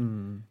feels,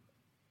 and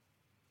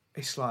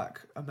it's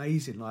like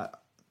amazing. Like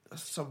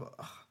some.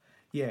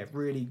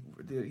 Really,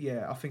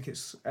 I think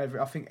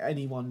I think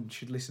anyone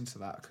should listen to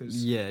that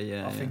because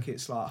I think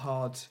it's like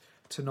hard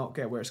to not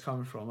get where it's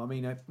coming from. I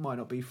mean, it might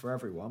not be for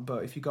everyone,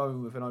 but if you go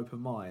in with an open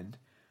mind,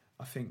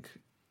 I think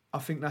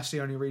that's the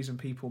only reason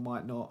people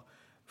might not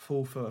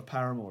fall for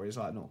Paramore is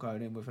like not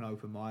going in with an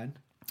open mind.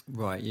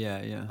 Right.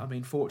 Yeah. I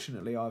mean,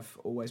 fortunately, I've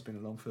always been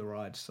along for the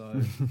ride, so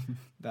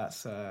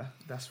that's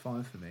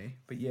fine for me.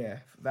 But yeah,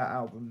 that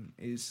album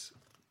is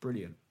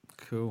brilliant.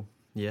 Cool.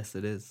 Yes,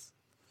 it is.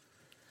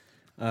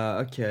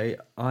 Okay,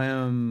 I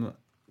am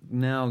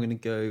now going to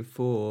go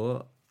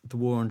for The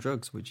War on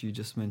Drugs, which you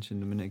just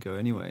mentioned a minute ago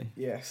anyway.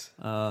 Yes.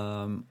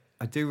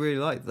 I do really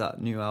like that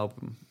new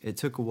album. It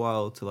took a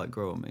while to like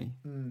grow on me.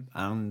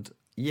 And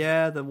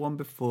yeah, the one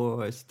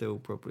before I still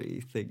probably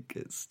think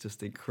it's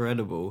just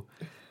incredible.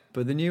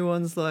 But the new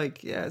one's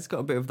like, yeah, it's got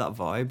a bit of that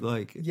vibe.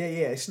 Like,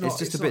 it's not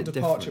just a bit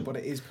departure, different. but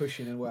it is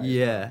pushing away.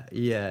 Yeah.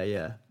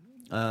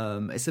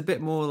 It's a bit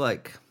more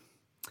like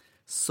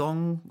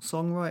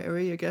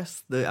songwritery, I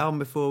guess. The album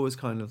before was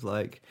kind of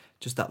like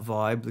just that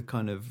vibe, the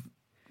kind of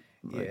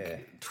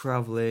like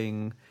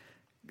traveling,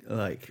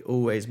 like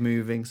always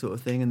moving sort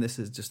of thing, and this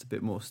is just a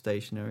bit more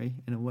stationary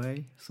in a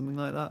way, something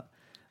like that.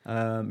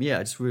 I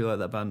just really like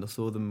that band. I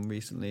saw them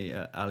recently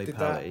at Ali Did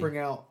Pali. that bring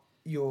out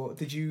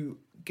did you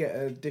get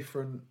a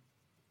different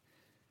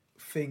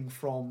thing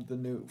from the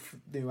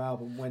new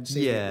album when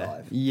seeing it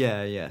live?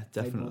 Yeah,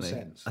 definitely. Made more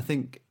sense. I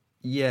think,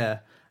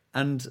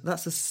 and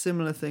that's a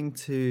similar thing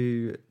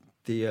to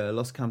the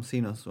Los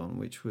Campesinos one,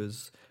 which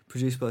was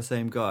produced by the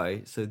same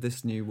guy. So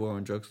this new War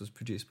on Drugs was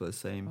produced by the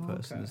same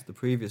person as the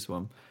previous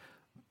one,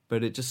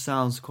 but it just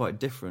sounds quite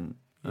different.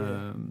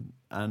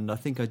 And I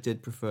think I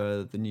did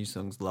prefer the new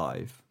songs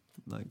live.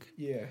 Like,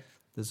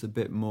 there's a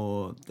bit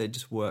more. They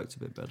just worked a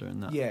bit better in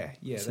that.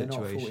 They're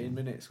not 14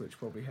 minutes, which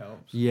probably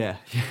helps. Yeah.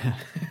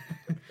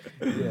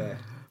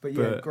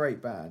 But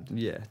great band.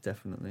 Yeah,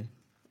 definitely.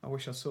 I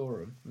wish I saw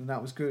them, and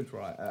that was good,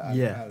 right? At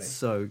Ali Pali.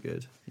 So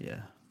good. Yeah.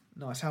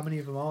 Nice. How many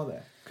of them are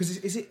there? Because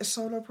is it a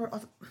solo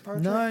project?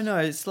 No,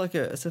 it's like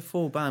it's a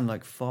full band,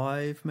 like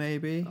 5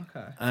 maybe.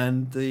 Okay.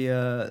 And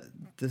the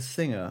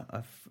singer,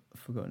 I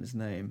forgotten his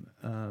name,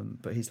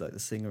 but he's like the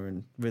singer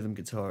and rhythm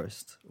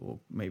guitarist, or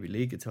maybe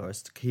lead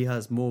guitarist. He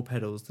has more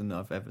pedals than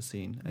I've ever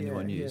seen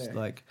anyone use. Yeah.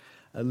 Like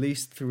at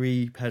least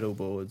 3 pedal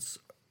boards,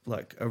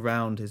 like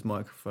around his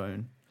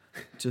microphone.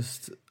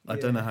 Just I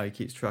don't know how he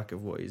keeps track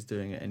of what he's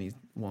doing at any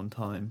one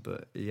time,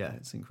 but yeah,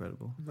 it's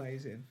incredible.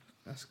 Amazing.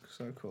 That's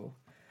so cool.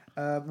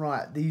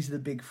 Right, these are the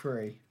big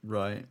 3.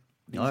 Right,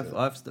 I've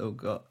I've still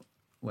got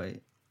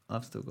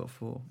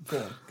 4. Go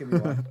on, give me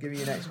one. Give me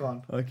your next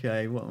one.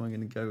 Okay, what am I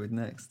going to go with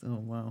next? Oh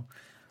wow.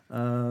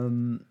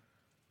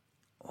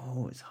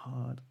 It's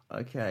hard.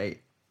 Okay,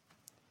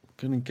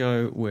 gonna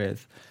go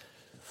with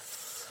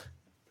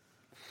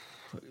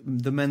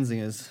the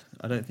Menzingers.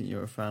 I don't think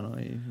you're a fan, are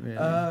you? Really?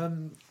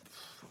 I'm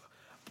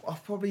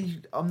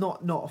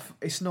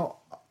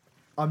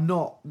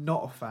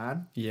not a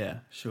fan. Yeah,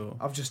 sure.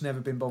 I've just never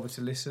been bothered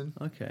to listen.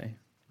 Okay,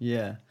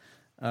 yeah.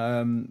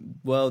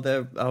 Well,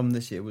 their album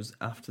this year was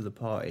After the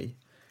Party,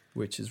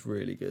 which is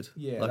really good.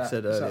 Yeah, like I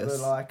said earlier. Is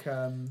that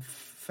the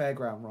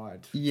fairground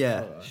ride?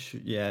 Yeah, photo?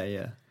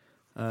 yeah.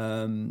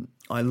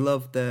 I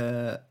love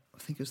their, I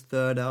think it's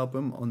 3rd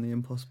album, On the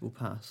Impossible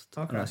Past.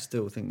 Okay. And I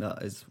still think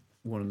that is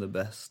one of the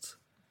best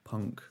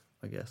punk,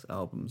 I guess,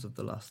 albums of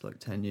the last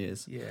 10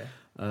 years. Yeah.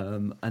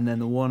 And then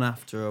the one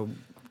after I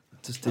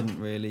just didn't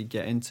really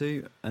get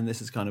into, and this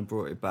has kind of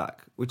brought it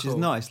back, which is Cool.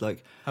 nice.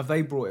 Like, have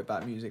they brought it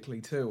back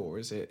musically too, or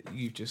is it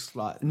you just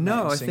No, let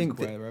I it sink think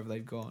that- wherever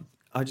they've gone?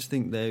 I just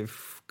think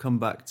they've come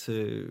back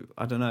to,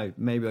 I don't know,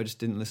 maybe I just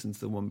didn't listen to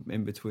the one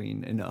in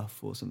between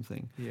enough or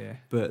something. Yeah.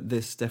 But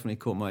this definitely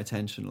caught my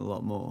attention a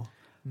lot more.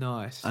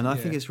 Nice. And I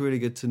yeah. think it's really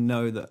good to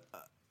know that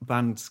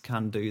bands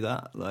can do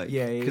that. Like,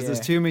 Yeah, because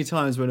there's too many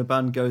times when a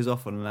band goes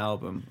off on an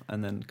album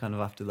and then kind of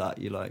after that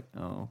you're like,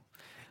 oh,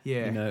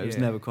 yeah, it was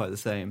never quite the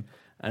same.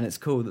 And it's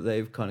cool that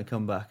they've kind of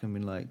come back and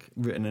been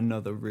written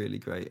another really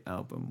great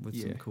album with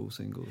some cool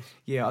singles.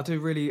 Yeah, I do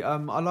really. I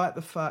like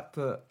the fact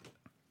that,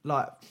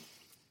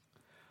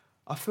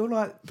 I feel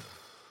like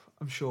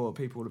I'm sure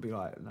people will be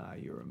like, "Nah,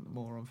 you're a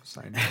moron for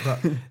saying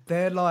that," but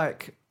they're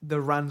like the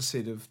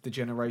Rancid of the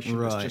generation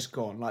that's Right. just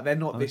gone. Like they're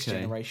not this Okay.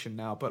 generation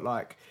now, but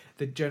like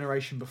the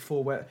generation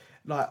before, where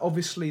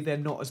obviously they're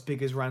not as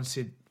big as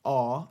Rancid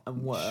are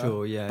and were.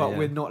 Sure, yeah, But yeah.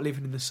 we're not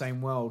living in the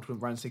same world when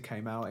Rancid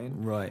came out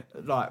in. Right.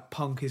 Like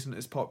punk isn't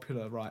as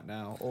popular right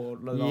now, or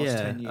the last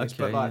 10 years.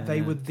 okay, But like yeah, they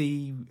yeah. were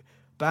the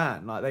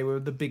band. Like they were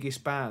the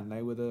biggest band.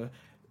 They were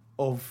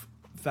of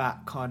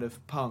that kind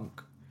of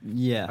punk.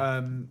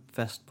 Yeah.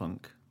 Fest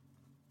punk.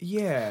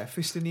 Yeah,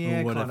 fist in the Or air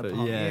kind whatever, of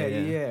punk. yeah,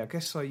 yeah. I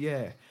guess so.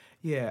 Yeah.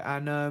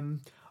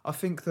 And I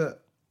think that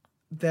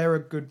they're a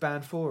good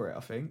band for it. I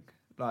think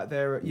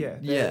they're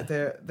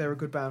a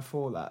good band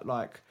for that.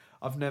 Like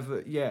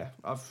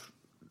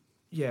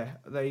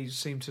they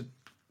seem to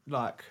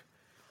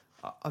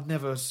I've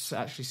never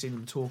actually seen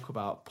them talk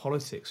about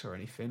politics or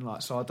anything.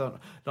 So I don't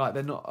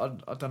they're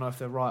not. I don't know if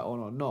they're right on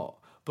or not.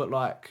 But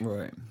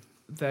Right.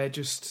 they're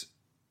just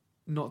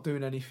not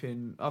doing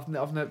anything.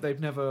 They've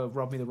never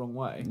rubbed me the wrong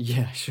way.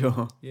 Yeah,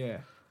 sure. Yeah.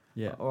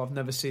 Yeah. Or I've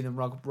never seen them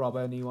rub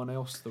anyone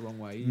else the wrong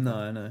way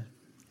either. No.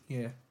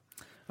 Yeah.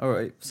 All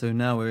right, so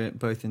now we're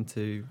both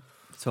into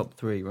top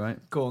 3, right?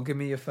 Go on, give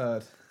me your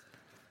third.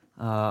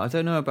 I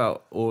don't know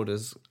about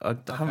orders. I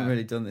haven't Okay.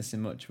 really done this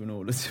in much of an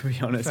order, to be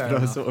honest, Fair but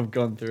I've enough. sort of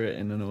gone through it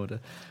in an order.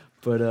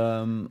 But,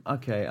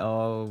 okay,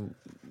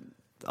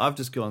 I've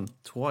just gone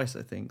twice,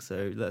 I think,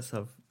 so let's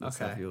have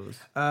yours.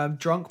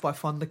 Drunk by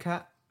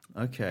Thundercat.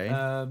 Okay.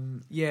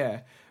 Yeah.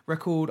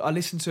 Record. I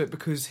listened to it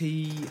because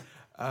he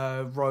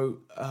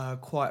wrote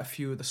quite a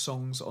few of the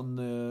songs on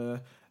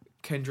the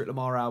Kendrick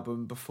Lamar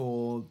album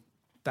before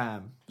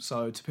Damn.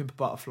 So To Pimp a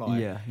Butterfly.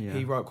 Yeah.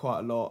 He wrote quite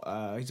a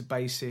lot. He's a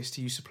bassist.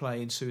 He used to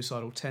play in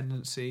Suicidal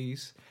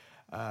Tendencies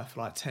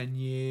for 10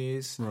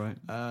 years. Right.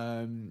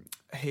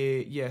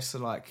 He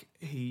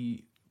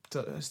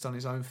has done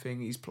his own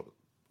thing.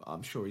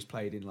 I'm sure he's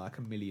played in a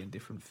million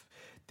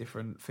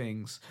different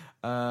things.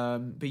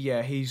 But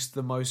yeah, he's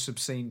the most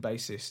obscene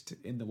bassist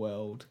in the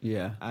world.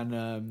 Yeah.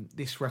 And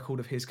this record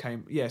of his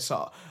came. Yeah,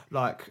 so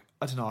I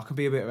don't know. I can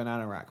be a bit of an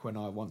anorak when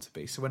I want to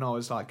be. So when I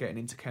was getting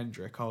into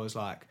Kendrick, I was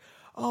like,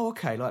 oh,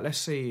 okay, let's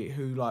see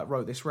who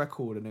wrote this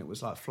record, and it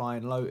was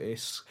Flying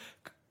Lotus,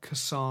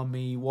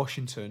 Kasami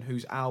Washington,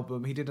 whose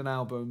album he did an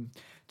album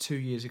 2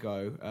 years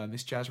ago.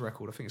 This jazz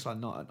record, I think it's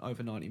not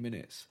over 90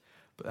 minutes,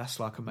 but that's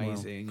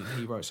amazing. Wow. And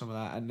he wrote some of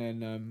that, and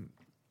then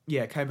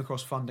came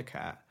across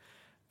Thundercat,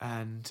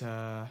 and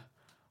I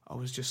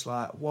was just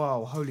like,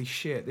 wow, holy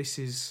shit, this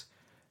is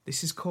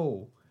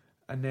cool.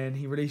 And then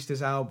he released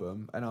his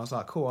album, and I was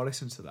like, cool, I'll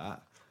listen to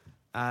that.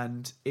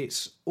 And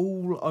it's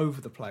all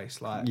over the place.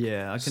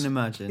 Yeah, I can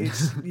imagine.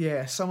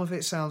 Some of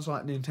it sounds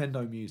like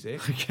Nintendo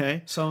music.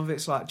 Okay. Some of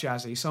it's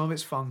jazzy. Some of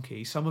it's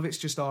funky. Some of it's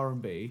just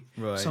R&B.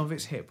 Right. Some of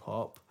it's hip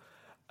hop.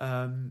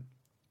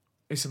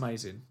 It's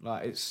amazing.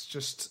 It's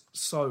just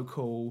so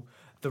cool.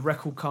 The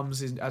record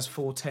comes in as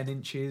 4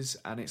 10-inches,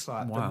 and it's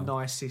the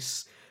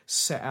nicest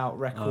set out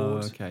record.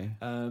 Oh, okay.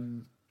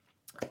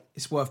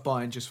 It's worth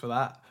buying just for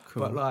that.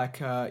 Cool. But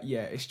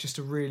it's just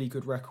a really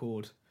good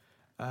record.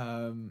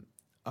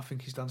 I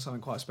think he's done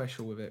something quite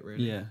special with it.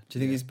 Really. Yeah. Do you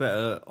think he's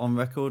better on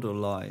record or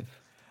live?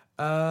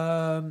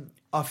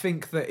 I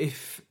think that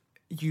if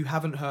you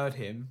haven't heard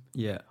him,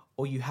 Yeah.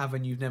 or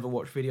you've never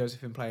watched videos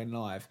of him playing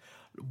live,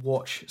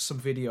 watch some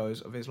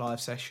videos of his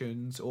live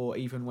sessions, or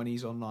even when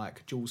he's on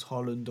like Jules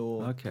Holland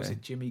or was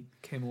it Jimmy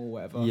Kimmel or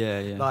whatever. Yeah,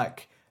 yeah.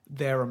 Like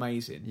they're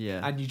amazing.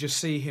 Yeah. And you just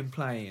see him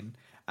playing,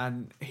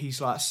 and he's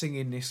like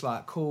singing this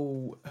like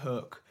cool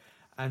hook,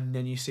 and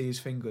then you see his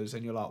fingers,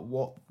 and you're like,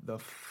 what the?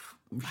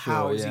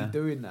 How is he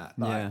doing that?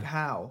 Like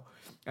how?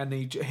 And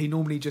he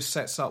normally just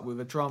sets up with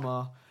a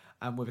drummer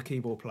and with a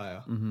keyboard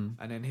player, and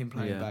then him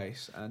playing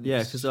bass. And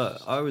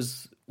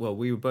because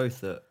we were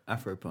both at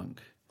Afropunk.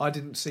 I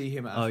didn't see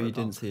him at Afropunk. Oh, you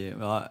didn't see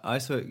him. I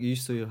saw you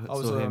saw. I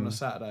was saw there him on a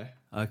Saturday.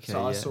 Okay,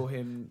 so I saw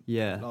him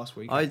last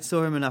week. I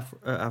saw him at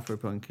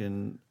Afropunk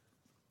and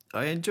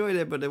I enjoyed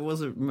it, but it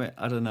wasn't.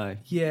 I don't know.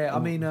 Yeah, I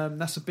mean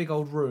that's a big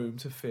old room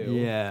to fill.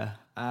 Yeah.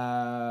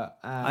 And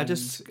I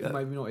just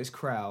maybe not his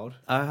crowd.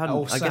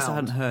 I guess I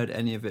hadn't heard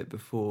any of it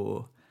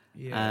before.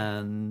 Yeah.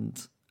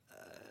 And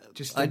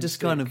I just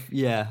kind of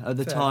at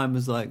the time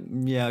was like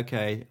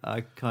okay,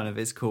 I kind of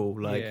it's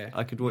cool, like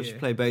I could watch you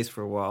play bass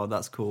for a while,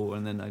 that's cool,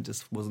 and then I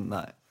just wasn't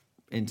that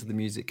into the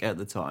music at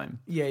the time.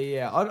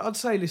 I'd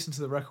say listen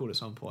to the record at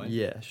some point,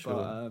 sure,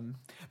 but,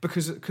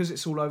 because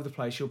it's all over the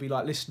place, you'll be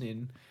like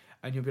listening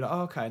and you'll be like,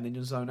 oh, okay, and then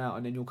you'll zone out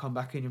and then you'll come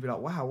back in, you'll be like,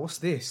 wow, what's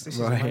this is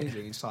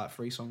amazing. It's like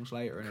 3 songs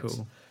later and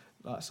it's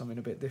like something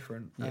a bit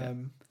different.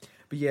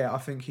 But I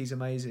think he's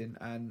amazing,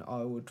 and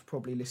I would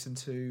probably listen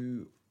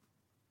to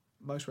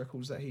most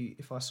records that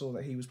if I saw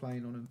that he was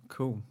playing on them.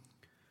 Cool.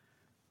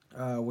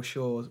 What's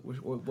yours?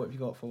 What have you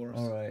got for us?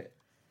 All right.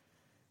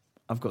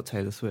 I've got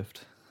Taylor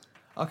Swift.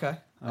 Okay.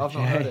 I've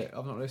not heard it.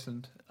 I've not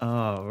listened.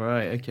 Oh,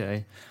 right.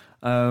 Okay.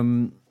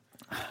 That's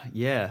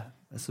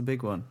a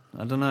big one.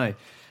 I don't know.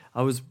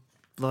 I was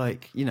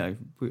like, I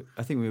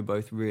think we were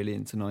both really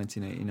into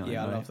 1989.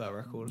 Yeah, right? I love that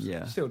record.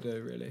 Yeah. Still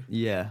do, really.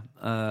 Yeah.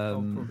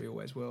 Probably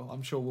always will.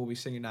 I'm sure we'll be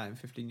singing that in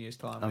 15 years'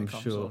 time. I'm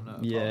sure.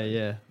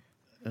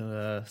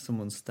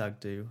 Someone's stag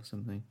do or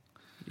something.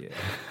 Yeah.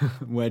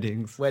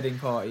 Wedding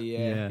party,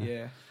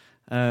 yeah.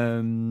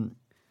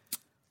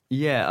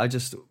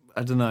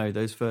 I don't know,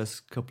 those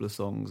first couple of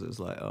songs, it was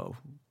like, oh,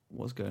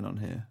 what's going on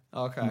here?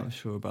 Okay. I'm not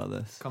sure about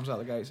this. Comes out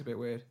the gates a bit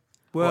weird.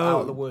 Well,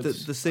 Out of the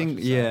Woods.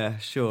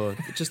 Sure.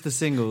 Just the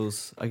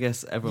singles, I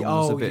guess everyone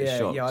was a bit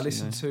shocked. Yeah, I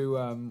listened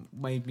to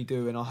Made Me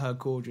Do, and I heard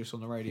Gorgeous on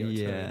the radio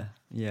too.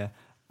 Yeah.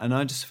 And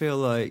I just feel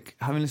like,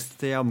 having listened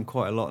to the album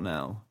quite a lot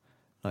now,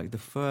 like the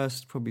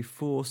first probably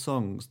 4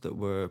 songs that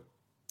were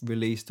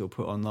released or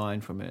put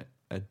online from it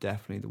are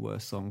definitely the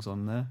worst songs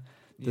on there.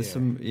 There's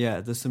some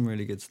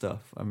really good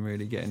stuff. I'm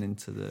really getting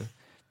into the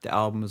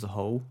album as a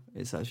whole.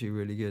 It's actually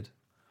really good.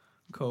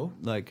 Cool.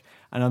 Like,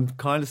 and I'm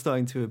kind of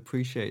starting to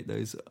appreciate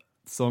those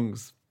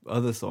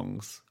other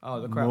songs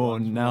the crap more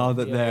ones, now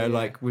that they're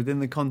like within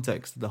the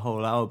context of the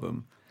whole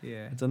album.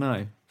 Yeah. I don't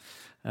know.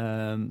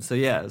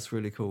 It's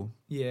really cool.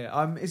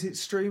 Yeah. Is it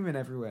streaming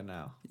everywhere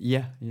now?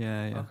 Yeah.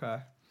 Okay.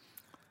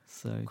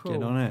 So cool.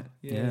 Get on it.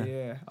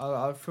 Yeah.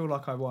 I feel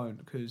like I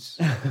won't because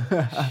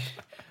I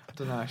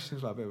don't know. She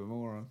seems like a bit of a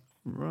moron.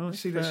 Right.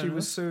 See that she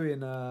was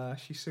suing.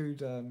 She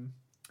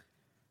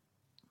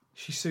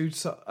sued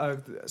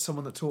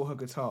someone that taught her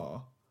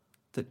guitar.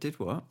 That did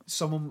what?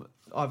 Someone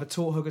either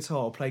taught her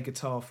guitar or played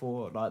guitar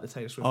for like the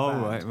Taylor Swift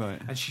band.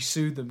 Right. And she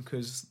sued them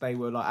because they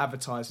were like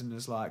advertising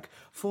as like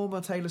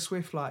former Taylor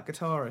Swift like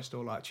guitarist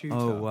or like tutor.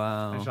 Oh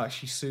wow! And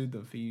she sued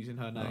them for using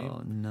her name.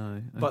 Oh no!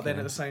 Okay. But then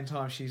at the same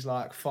time, she's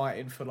like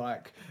fighting for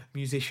like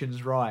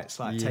musicians' rights,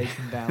 like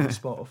taking down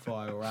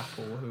Spotify or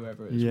Apple or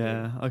whoever it is.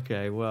 Yeah.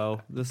 Okay.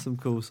 Well, there's some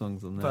cool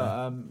songs on there.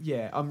 But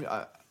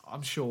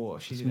I'm sure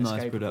she's some nice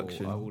inescapable.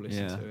 production. I will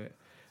listen to it.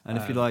 And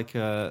if you like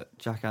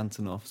Jack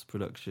Antonoff's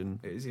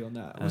production... Is he on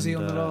that? Was he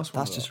on the last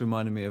one? That's just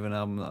reminded me of an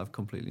album that I've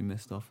completely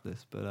missed off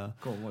this. But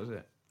go on, what was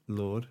it?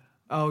 Lord.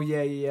 Oh,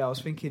 yeah. I was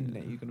thinking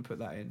that you were going to put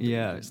that in.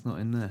 Yeah, it's not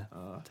in there.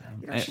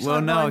 Damn. Well,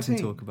 like now 19. I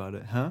can talk about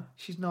it. Huh?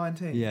 She's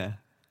 19. Yeah.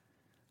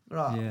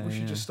 Right, we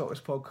should just stop this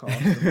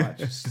podcast and like,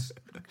 just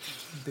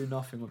do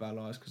nothing with our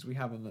lives because we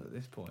haven't at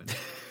this point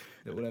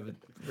that we'll ever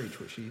reach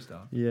what she's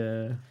done.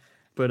 Yeah.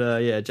 But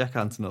Jack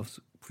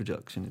Antonoff's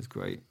production is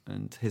great,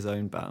 and his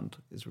own band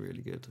is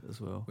really good as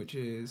well. Which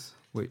is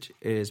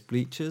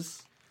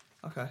Bleachers.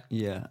 Okay.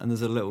 Yeah, and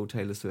there's a little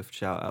Taylor Swift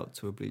shout out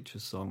to a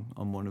Bleachers song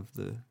on one of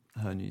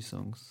her new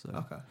songs. So.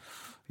 Okay.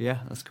 Yeah,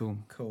 that's cool.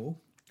 Cool.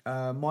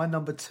 My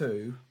number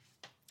 2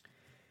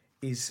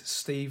 is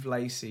Steve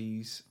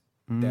Lacy's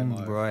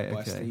demo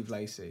by Steve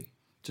Lacy.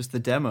 Just the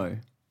demo?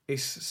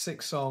 It's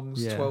 6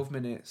 songs, 12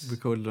 minutes.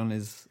 Recorded on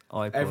his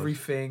iPod.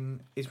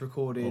 Everything is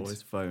recorded or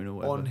his phone or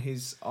whatever. On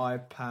his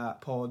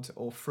iPod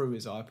or through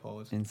his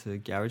iPod. Into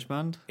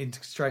GarageBand?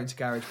 Straight into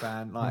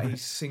GarageBand. Like he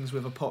sings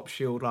with a pop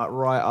shield like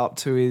right up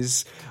to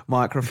his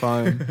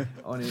microphone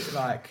on it.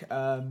 Like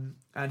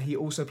and he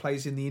also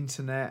plays in The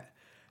Internet,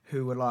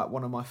 who are like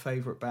one of my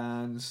favourite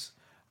bands.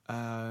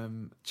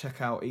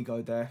 Check out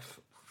Ego Death.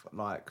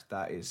 Like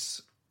that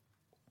is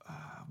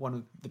one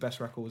of the best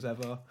records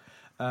ever.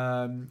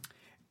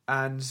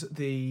 and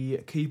the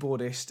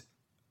keyboardist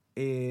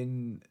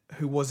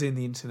who was in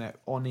the internet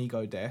on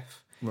Ego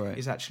Death Right.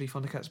 is actually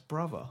Thundercat's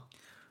brother.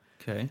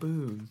 Okay.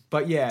 Boom.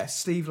 But yeah,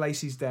 Steve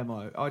Lacy's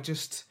demo.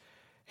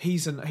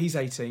 He's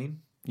 18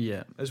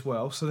 Yeah. as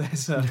well. So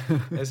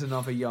there's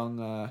another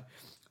young.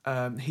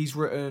 He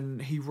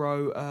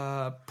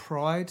wrote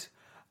Pride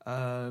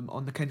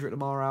on the Kendrick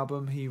Lamar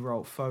album. He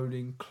wrote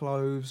Folding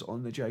Clothes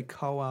on the J.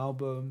 Cole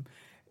album.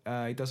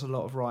 He does a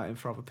lot of writing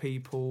for other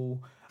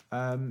people.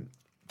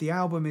 The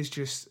album is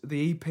just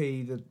the EP.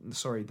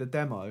 The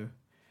demo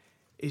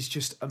is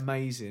just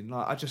amazing.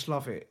 Like, I just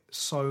love it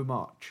so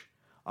much.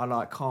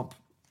 I can't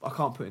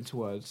put it into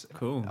words.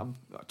 Cool. I'm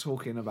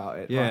talking about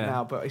it Yeah. right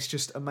now, but it's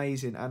just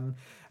amazing. And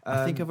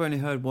I think I've only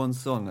heard one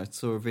song. I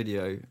saw a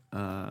video.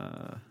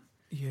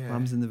 yeah,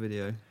 Ram's in the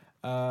video.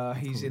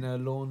 he's in a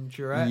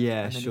laundrette.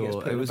 Yeah, and then he gets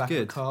sure. put in It the was back of a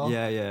good. car.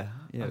 Yeah.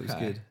 It was Okay.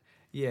 good.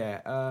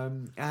 Yeah,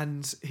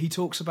 and he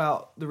talks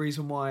about the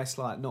reason why it's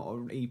like not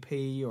an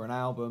EP or an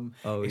album.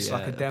 Oh, It's yeah,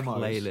 like a demo.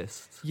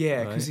 playlist.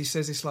 Yeah, because right? he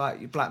says it's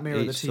like Black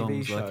Mirror, the Each TV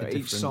song's show. like a Each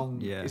different-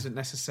 song yeah. isn't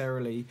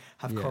necessarily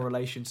have Yeah.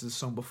 correlation to the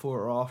song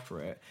before or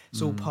after it.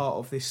 It's all part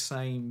of this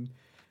same.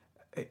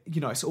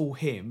 It's all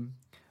him,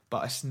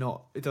 but it's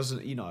not. It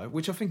doesn't.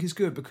 Which I think is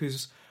good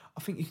because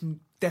I think you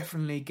can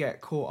definitely get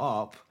caught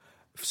up.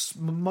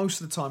 Most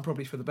of the time,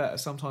 probably for the better.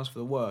 Sometimes for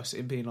the worse.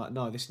 In being like,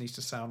 no, this needs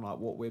to sound like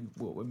what we're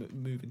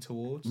moving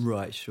towards.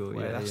 Right, sure.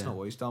 Well, Yeah, that's yeah. not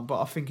what he's done.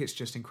 But I think it's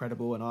just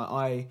incredible, and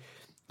I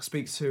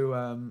speak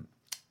to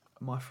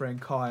my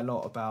friend Kai a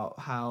lot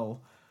about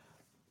how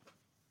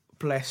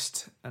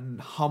blessed and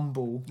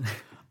humble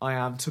I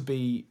am to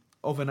be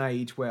of an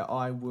age where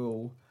I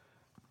will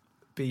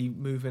be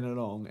moving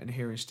along and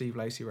hearing Steve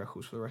Lacy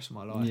records for the rest of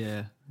my life.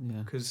 Yeah.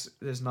 Because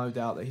there's no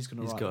doubt that he's going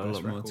to He's write got the a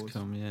best lot more records. to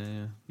come.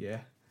 Yeah. Yeah.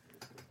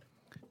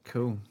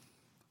 Cool.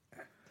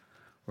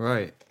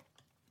 Right.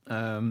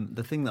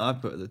 The thing that I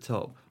put at the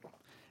top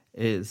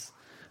is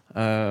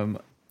not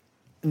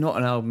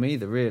an album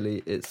either,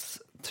 really. It's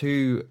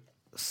 2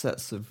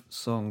 sets of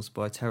songs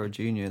by Terra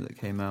Jr. that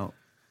came out.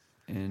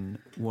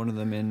 One of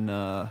them in,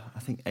 I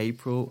think,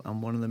 April,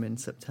 and one of them in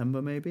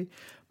September, maybe.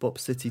 Bop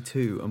City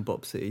 2 and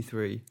Bop City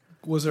 3.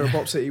 Was there a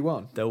Bop City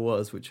one? There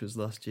was, which was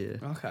last year.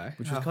 Okay.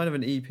 Which was kind of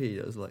an EP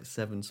that was like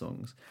 7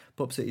 songs.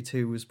 Bop City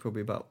 2 was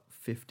probably about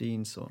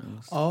 15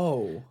 songs.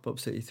 Oh. Bop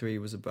City 3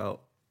 was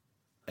about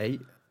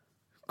 8.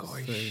 God, So-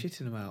 he's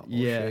shitting them out. Or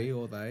Yeah. she,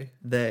 or they.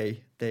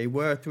 They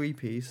were a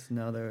 3-piece,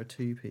 now they're a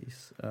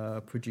 2-piece.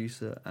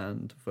 Producer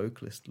and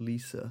vocalist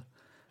Lisa.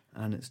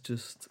 And it's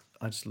just,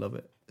 I just love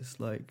it. It's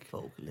like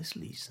Vocalist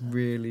Lisa.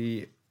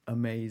 really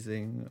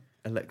amazing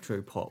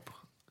electro pop.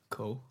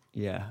 Cool.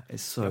 Yeah,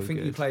 it's so I think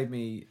good. you played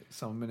me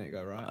some minute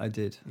ago, right? I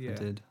did. Yeah. I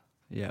did.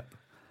 Yep.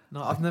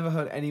 No, I've never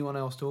heard anyone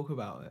else talk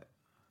about it.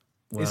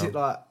 Is Well, it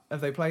like,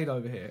 have they played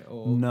over here,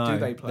 or no, do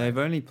they play? they've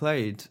only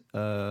played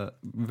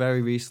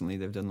very recently.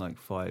 They've done like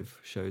 5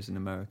 shows in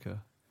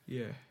America.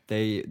 Yeah.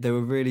 They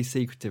were really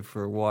secretive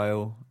for a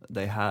while.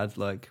 They had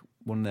like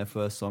one of their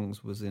first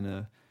songs was in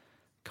a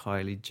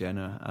Kylie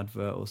Jenner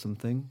advert or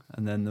something,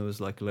 and then there was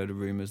like a load of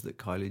rumors that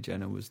Kylie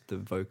Jenner was the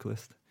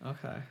vocalist.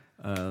 Okay.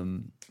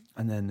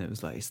 And then it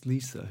was like, it's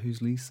Lisa.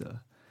 Who's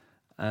Lisa?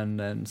 And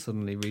then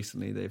suddenly,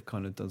 recently, they've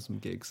kind of done some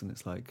gigs, and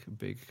it's like a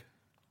big.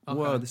 Okay,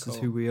 Wow, this cool. is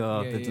who we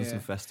are. Yeah, They've done yeah. some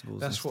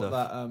festivals That's and what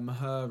stuff. that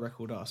her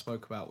record that I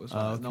spoke about was. Oh,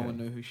 Like, No okay. one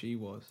knew who she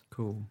was,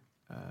 Cool.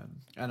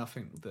 and I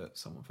think that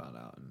someone found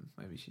out, and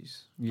maybe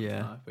she's. I Yeah.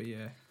 don't know, but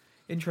yeah,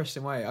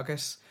 interesting way. I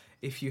guess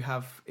if you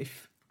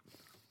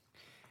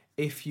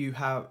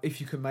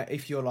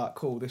you're like,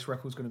 cool, this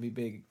record's going to be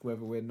big,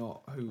 whether we're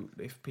not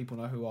if people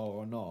know who we are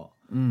or not,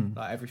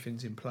 like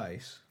everything's in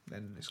place,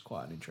 then it's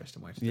quite an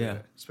interesting way to do Yeah.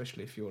 it.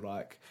 Especially if you're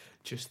like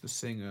just the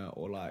singer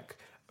or like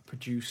a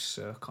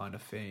producer kind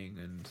of thing,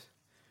 and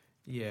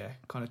yeah,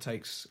 kind of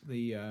takes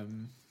the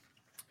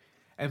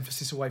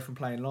emphasis away from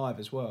playing live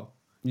as well.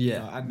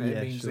 Yeah. And yeah,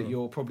 it means sure. that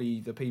you're probably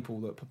the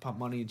people that pump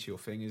money into your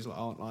thing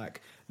aren't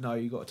like, no,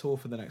 you got to tour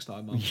for the next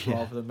 9 months, Yeah.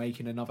 rather than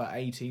making another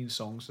 18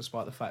 songs,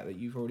 despite the fact that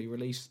you've already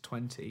released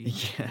 20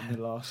 Yeah. in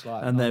the last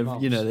like. And 9 they've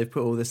months. they've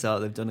put all this out.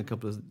 They've done a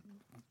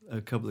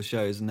couple of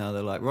shows, and now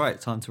they're like, right,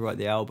 time to write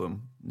the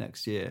album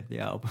next year. The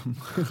album,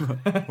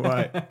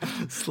 right?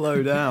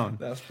 Slow down.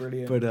 That's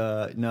brilliant.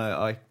 But no,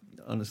 I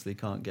honestly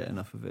can't get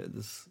enough of it.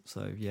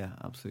 So yeah,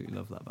 absolutely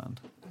love that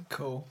band.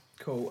 Cool.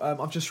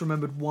 I've just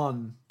remembered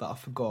one that I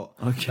forgot.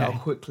 Okay. That I'll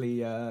quickly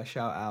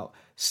shout out.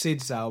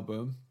 Sid's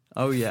album.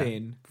 Oh yeah,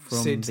 Finn. from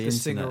Sid's the the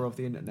singer internet. of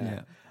the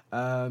internet.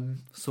 Yeah.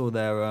 Saw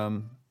their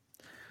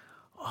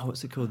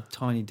what's it called?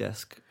 Tiny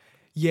Desk.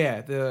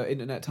 Yeah, the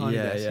internet tiny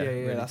Yeah, desk. yeah, Yeah,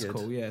 really that's good.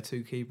 cool. Yeah,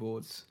 2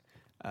 keyboards.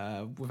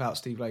 Without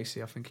Steve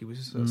Lacy, I think he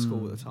was at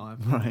school at the time.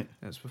 Right.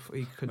 That's before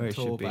he couldn't Where it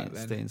tour should be. back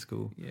then. Stay in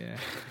school. Yeah.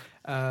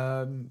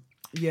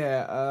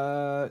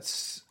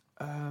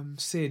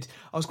 Sid.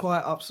 I was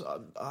quite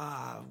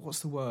what's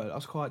the word? I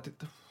was quite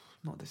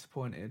not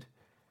disappointed.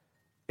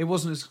 It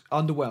wasn't as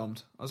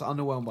underwhelmed. I was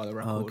underwhelmed by the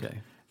record. Oh,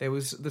 okay. There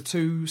was the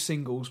 2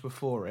 singles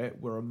before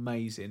it were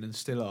amazing and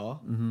still are.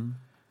 Mm-hmm.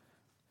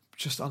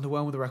 Just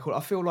underwhelmed with the record. I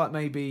feel like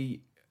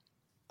maybe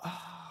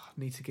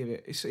need to give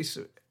it.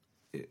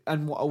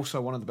 And also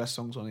one of the best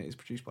songs on it is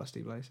produced by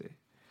Steve Lacy.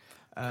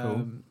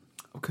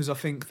 Because I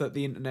think that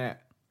the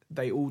internet,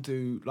 they all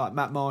do, like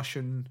Matt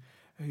Martian,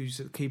 who's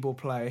a keyboard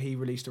player, he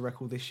released a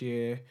record this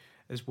year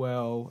as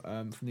well,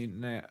 from the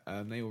internet.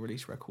 They all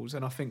release records,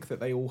 and I think that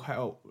they all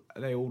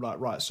like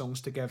write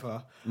songs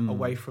together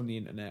away from the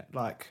internet.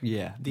 Like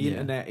the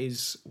internet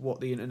is what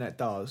the internet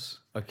does.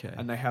 Okay.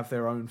 And they have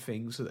their own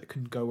things that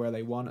can go where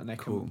they want, and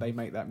they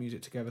make that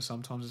music together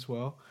sometimes as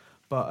well.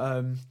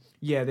 But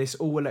this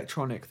All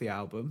Electronic, the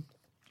album,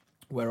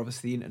 where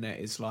obviously the internet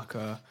is like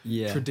a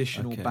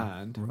traditional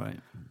band. Right.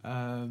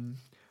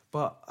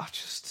 But I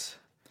just...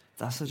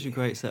 That's such a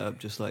great setup,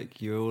 just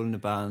like you're all in a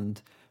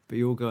band, but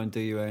you all go and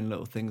do your own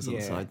little things on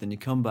the side, then you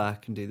come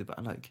back and do the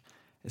band. Like,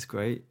 it's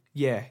great.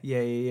 Yeah.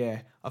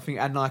 I think,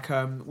 and like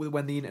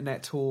when the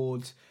internet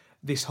toured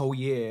this whole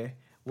year,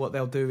 what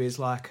they'll do is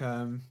like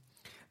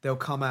they'll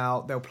come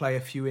out, they'll play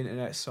a few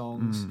internet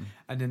songs,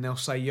 and then they'll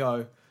say,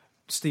 yo,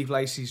 Steve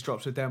Lacy's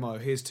dropped a demo,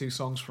 here's 2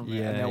 songs from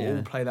it, and they'll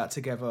all play that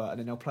together, and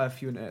then they'll play a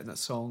few internet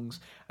songs,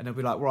 and they'll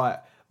be like, right,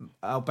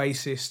 our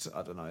bassist,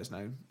 I don't know his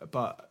name,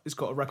 but it's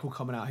got a record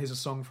coming out, here's a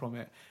song from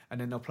it, and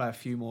then they'll play a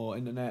few more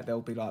internet,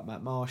 they'll be like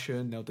Matt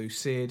Martian, they'll do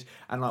Sid,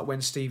 and like when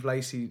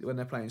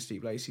they're playing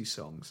Steve Lacy's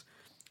songs,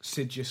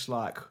 Sid just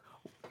like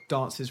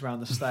dances around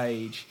the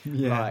stage,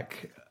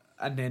 like,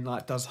 and then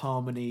like does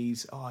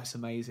harmonies. Oh, it's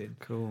amazing.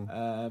 Cool.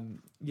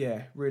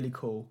 Really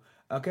cool.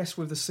 I guess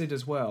with the Sid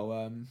as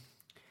well,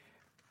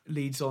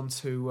 leads on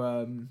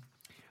to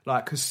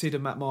like, because Sid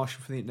and Matt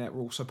Marshall from the internet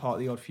were also part of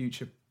the Odd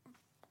Future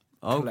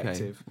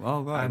collective.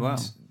 Oh, right, and wow.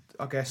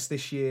 I guess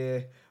this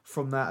year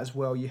from that as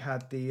well, you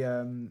had the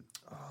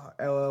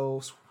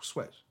LL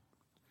Sweatshirt.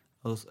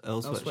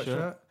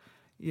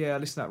 Yeah, I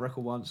listened to that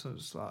record once. I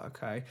was like,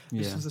 okay,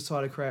 this is the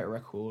Tyler Creator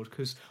record,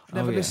 because I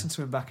never listened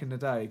to him back in the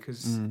day,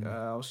 because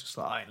I was just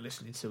like, I ain't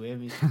listening to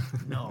him.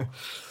 No.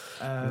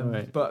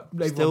 Right. But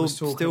still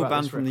about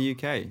banned this from the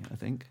UK, I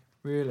think.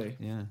 Really?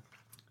 Yeah.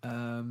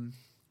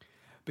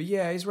 But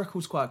yeah, his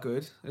record's quite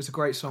good. There's a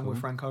great song with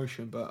Frank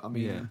Ocean, but I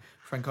mean,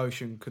 Frank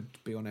Ocean could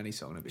be on any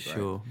song, it'd be great.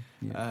 Sure.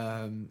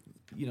 Yeah.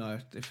 You know,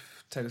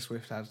 if Taylor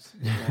Swift had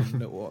one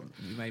Look What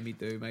You Made Me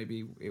Do,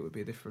 maybe it would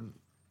be a different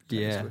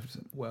Taylor Swift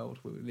world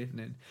we were living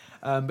in.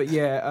 But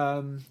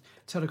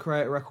Taylor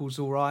Creator record's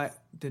all right.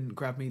 Didn't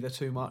grab me there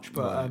too much,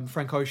 but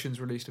Frank Ocean's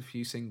released a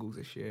few singles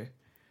this year,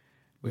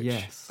 which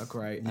are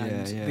great.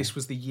 And this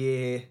was the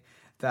year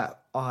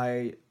that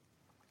I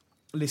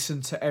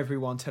listened to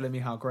everyone telling me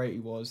how great he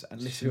was,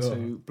 and listened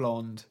to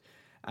Blonde,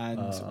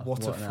 and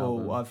what a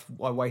fool.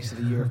 I wasted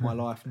a year of my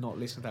life not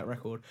listening to that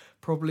record.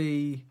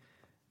 Probably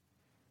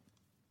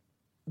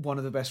one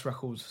of the best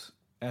records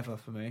ever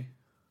for me.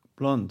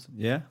 Blonde,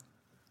 yeah?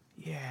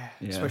 Yeah.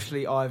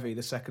 Especially Ivy,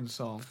 the second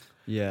song.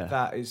 Yeah.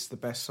 That is the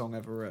best song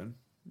ever written.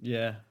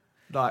 Yeah.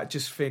 Like,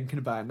 just thinking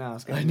about it now,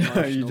 it's I getting know,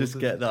 emotional. you just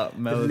get that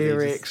melody. The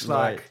lyrics, just,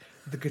 like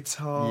the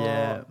guitar,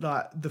 Yeah.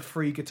 like the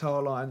 3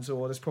 guitar lines,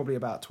 or there's probably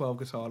about 12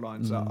 guitar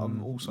lines that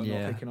I'm also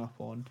not picking up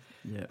on.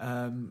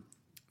 Yeah.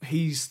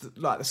 He's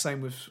like the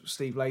same with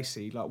Steve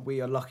Lacy. Like,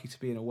 we are lucky to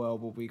be in a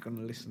world where we're going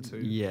to listen to.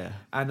 Yeah.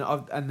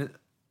 And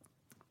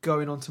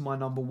going on to my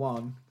number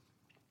 1,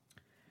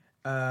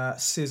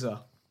 SZA.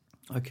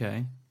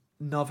 Okay.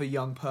 Another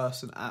young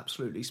person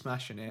absolutely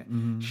smashing it.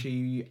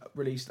 She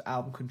released the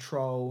album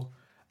Control,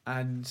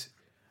 and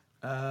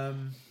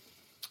kind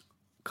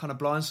of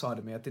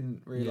blindsided me. I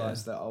didn't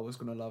realise that I was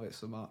going to love it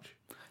so much.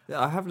 Yeah,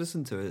 I have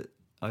listened to it.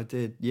 I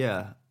did,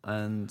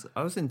 and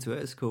I was into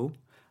it. It's cool.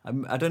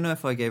 I don't know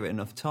if I gave it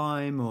enough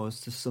time, or it's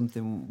just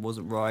something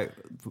wasn't right,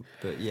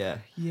 but yeah.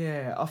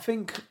 Yeah, I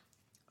think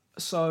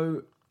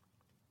so.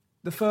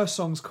 The first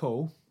song's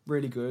cool,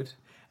 really good.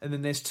 And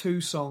then there's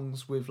 2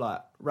 songs with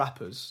like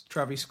rappers,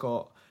 Travis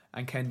Scott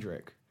and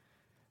Kendrick.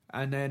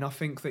 And then I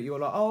think that you're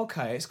like, oh,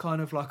 okay, it's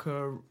kind of like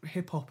a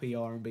hip-hop-y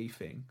R&B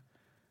thing.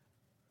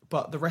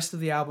 But the rest of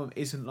the album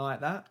isn't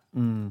like that.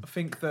 I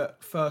think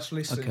that first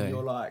listen,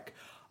 you're like,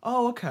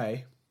 oh,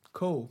 okay,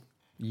 cool.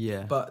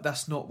 Yeah. But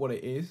that's not what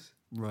it is.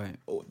 Right.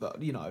 Or,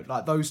 you know,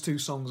 like those 2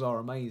 songs are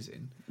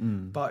amazing.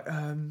 But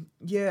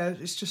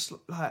it's just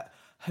like...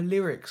 her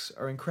lyrics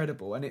are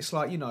incredible, and it's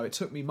like, you know, it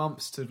took me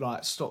months to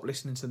like stop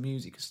listening to the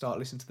music and start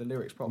listening to the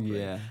lyrics properly.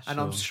 Yeah, and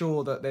I'm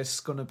sure that there's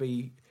gonna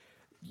be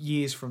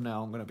years from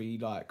now, I'm gonna be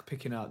like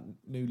picking out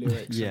new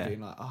lyrics and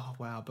being like, oh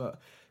wow.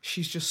 But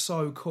she's just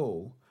so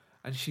cool,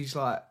 and she's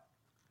like,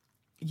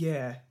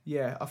 I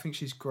think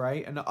she's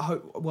great. And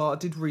I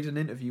did read an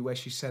interview where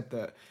she said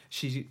that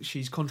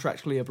she's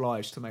contractually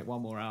obliged to make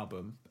 1 more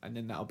album, and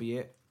then that'll be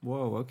it.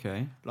 Whoa,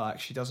 okay. Like,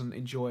 she doesn't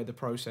enjoy the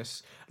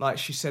process. Like,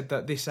 she said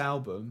that this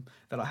album,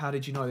 they're like, how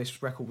did you know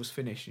this record was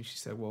finished? And she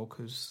said, well,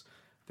 because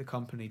the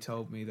company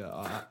told me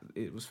that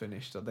it was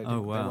finished. They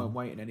weren't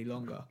waiting any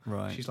longer.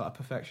 Right. She's like a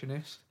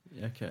perfectionist.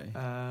 Okay.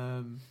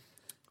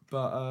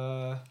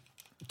 But...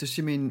 does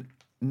she mean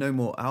no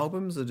more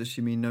albums, or does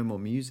she mean no more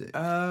music?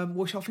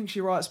 Well, I think she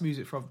writes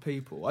music for other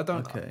people. I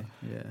don't. Okay,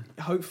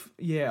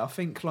 yeah. I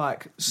think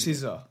like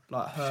SZA,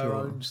 like her Sure.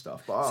 own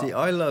stuff. But See,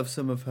 I love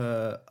some of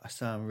her. I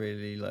sound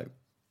really like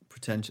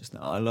pretentious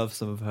now. I love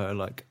some of her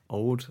like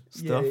old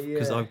stuff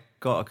because yeah. I've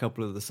got a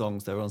couple of the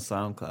songs. They're on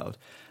SoundCloud,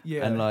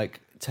 yeah, and like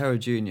Terra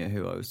Junior,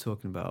 who I was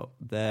talking about,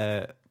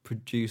 their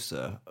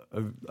producer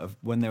of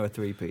when they were a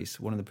 3-piece.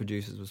 One of the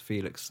producers was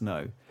Felix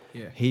Snow.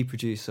 yeah. He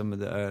produced some of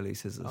the early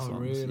SZA Oh, songs.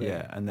 really?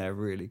 Yeah, and they're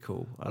really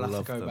cool. I'll I have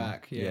love to go them.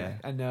 back. Yeah,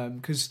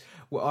 and because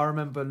I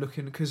remember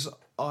looking because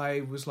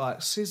I was like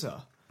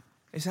SZA.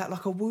 Is that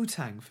like a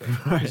Wu-Tang thing?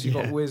 Because you've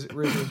got RZA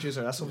and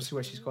Jizza. That's obviously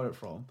where she's got it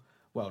from.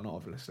 Well, not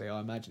obviously. I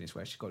imagine it's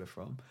where she got it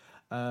from.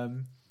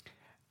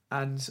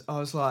 And I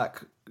was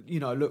like,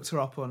 looked her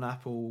up on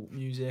Apple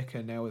Music,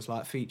 and there was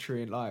like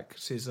featuring like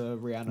SZA,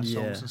 Rihanna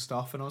songs and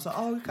stuff. And I was like,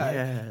 oh,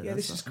 okay, yeah,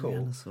 this is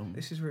cool.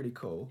 This is really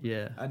cool.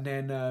 Yeah. And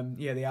then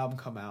the album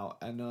come out,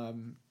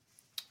 and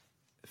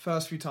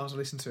first few times I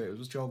listened to it, it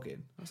was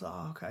jogging. I was like,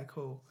 oh, okay,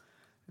 cool.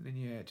 And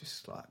then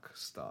just like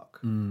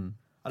stuck. Mm.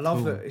 I love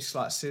Cool. that it's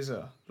like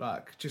SZA,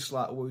 like just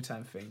like a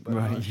Wu-Tang thing, but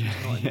Right, no, she's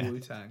not in yeah.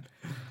 Wu-Tang.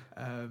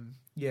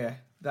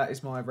 That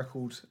is my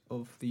record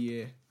of the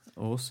year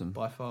Awesome.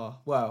 by far.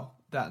 Well,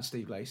 that and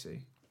Steve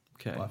Lacy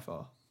Okay. by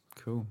far.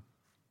 Cool.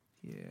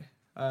 Yeah.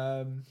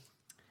 I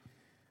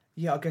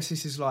guess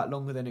this is like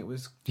longer than it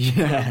was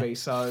Yeah. gonna be,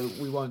 so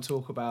we won't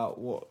talk about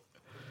what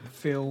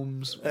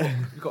films.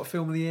 We've got a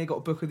film of the year, got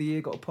a book of the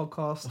year, got a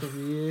podcast of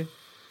the year.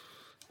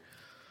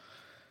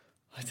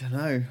 I don't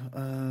know.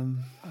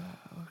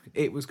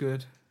 It was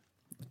good.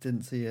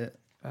 Didn't see it.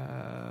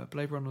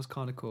 Blade Runner was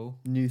kind of cool.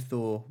 New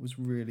Thor was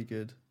really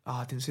good.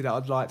 I didn't see that.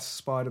 I'd liked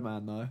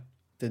Spider-Man though.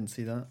 Didn't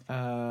see that.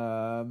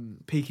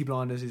 Peaky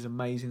Blinders is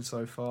amazing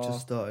so far.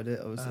 Just started it.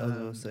 As I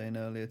was saying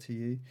earlier to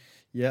you.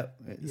 Yep.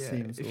 It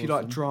seems if awesome. you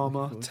like Looking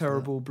drama, forward to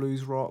terrible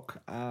blues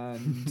rock,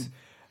 and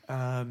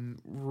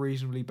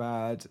reasonably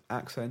bad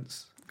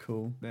accents, that.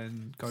 Cool.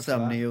 then go Sam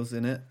for that. Neill's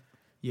in it.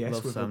 Yes,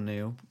 Love with Sam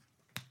Neill.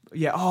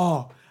 Yeah.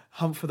 Oh,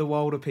 Hunt for the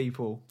Wilder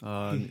People.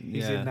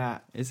 He's yeah. in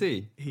that. Is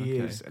he? He Okay,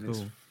 is, and cool.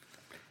 it's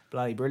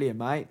bloody brilliant,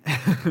 mate.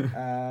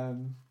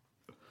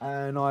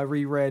 And I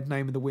reread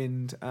Name of the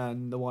Wind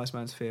and The Wise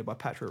Man's Fear by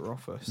Patrick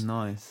Rothfuss.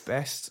 Nice.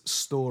 Best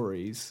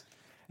stories.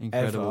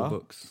 Incredible ever.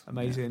 books.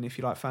 Amazing. If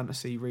you like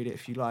fantasy, read it.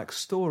 If you like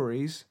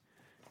stories,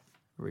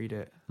 read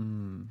it.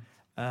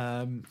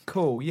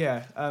 Cool.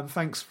 Yeah.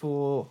 Thanks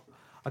for.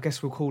 I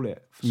guess we'll call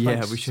it. Yeah,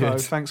 Thanks, we should.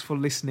 So thanks for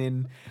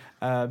listening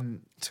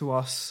to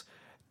us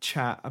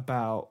chat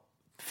about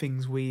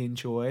things we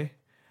enjoy.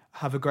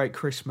 Have a great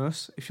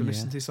Christmas. If you're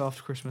listening to this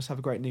after Christmas, have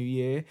a great New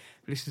Year. If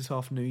you're listening to this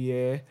after New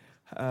Year,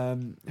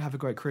 have a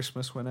great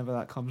Christmas whenever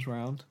that comes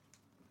round.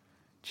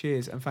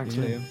 Cheers and thanks,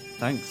 Liam.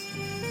 Thanks.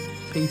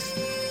 Peace.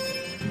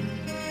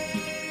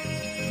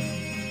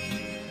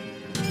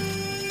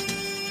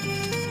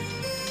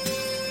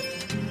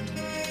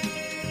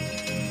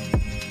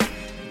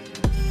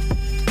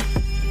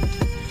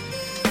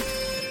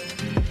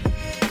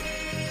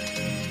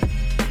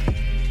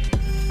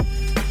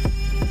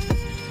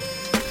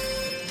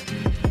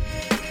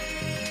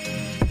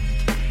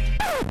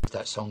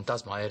 That song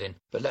does my head in,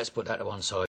 but let's put that to one side.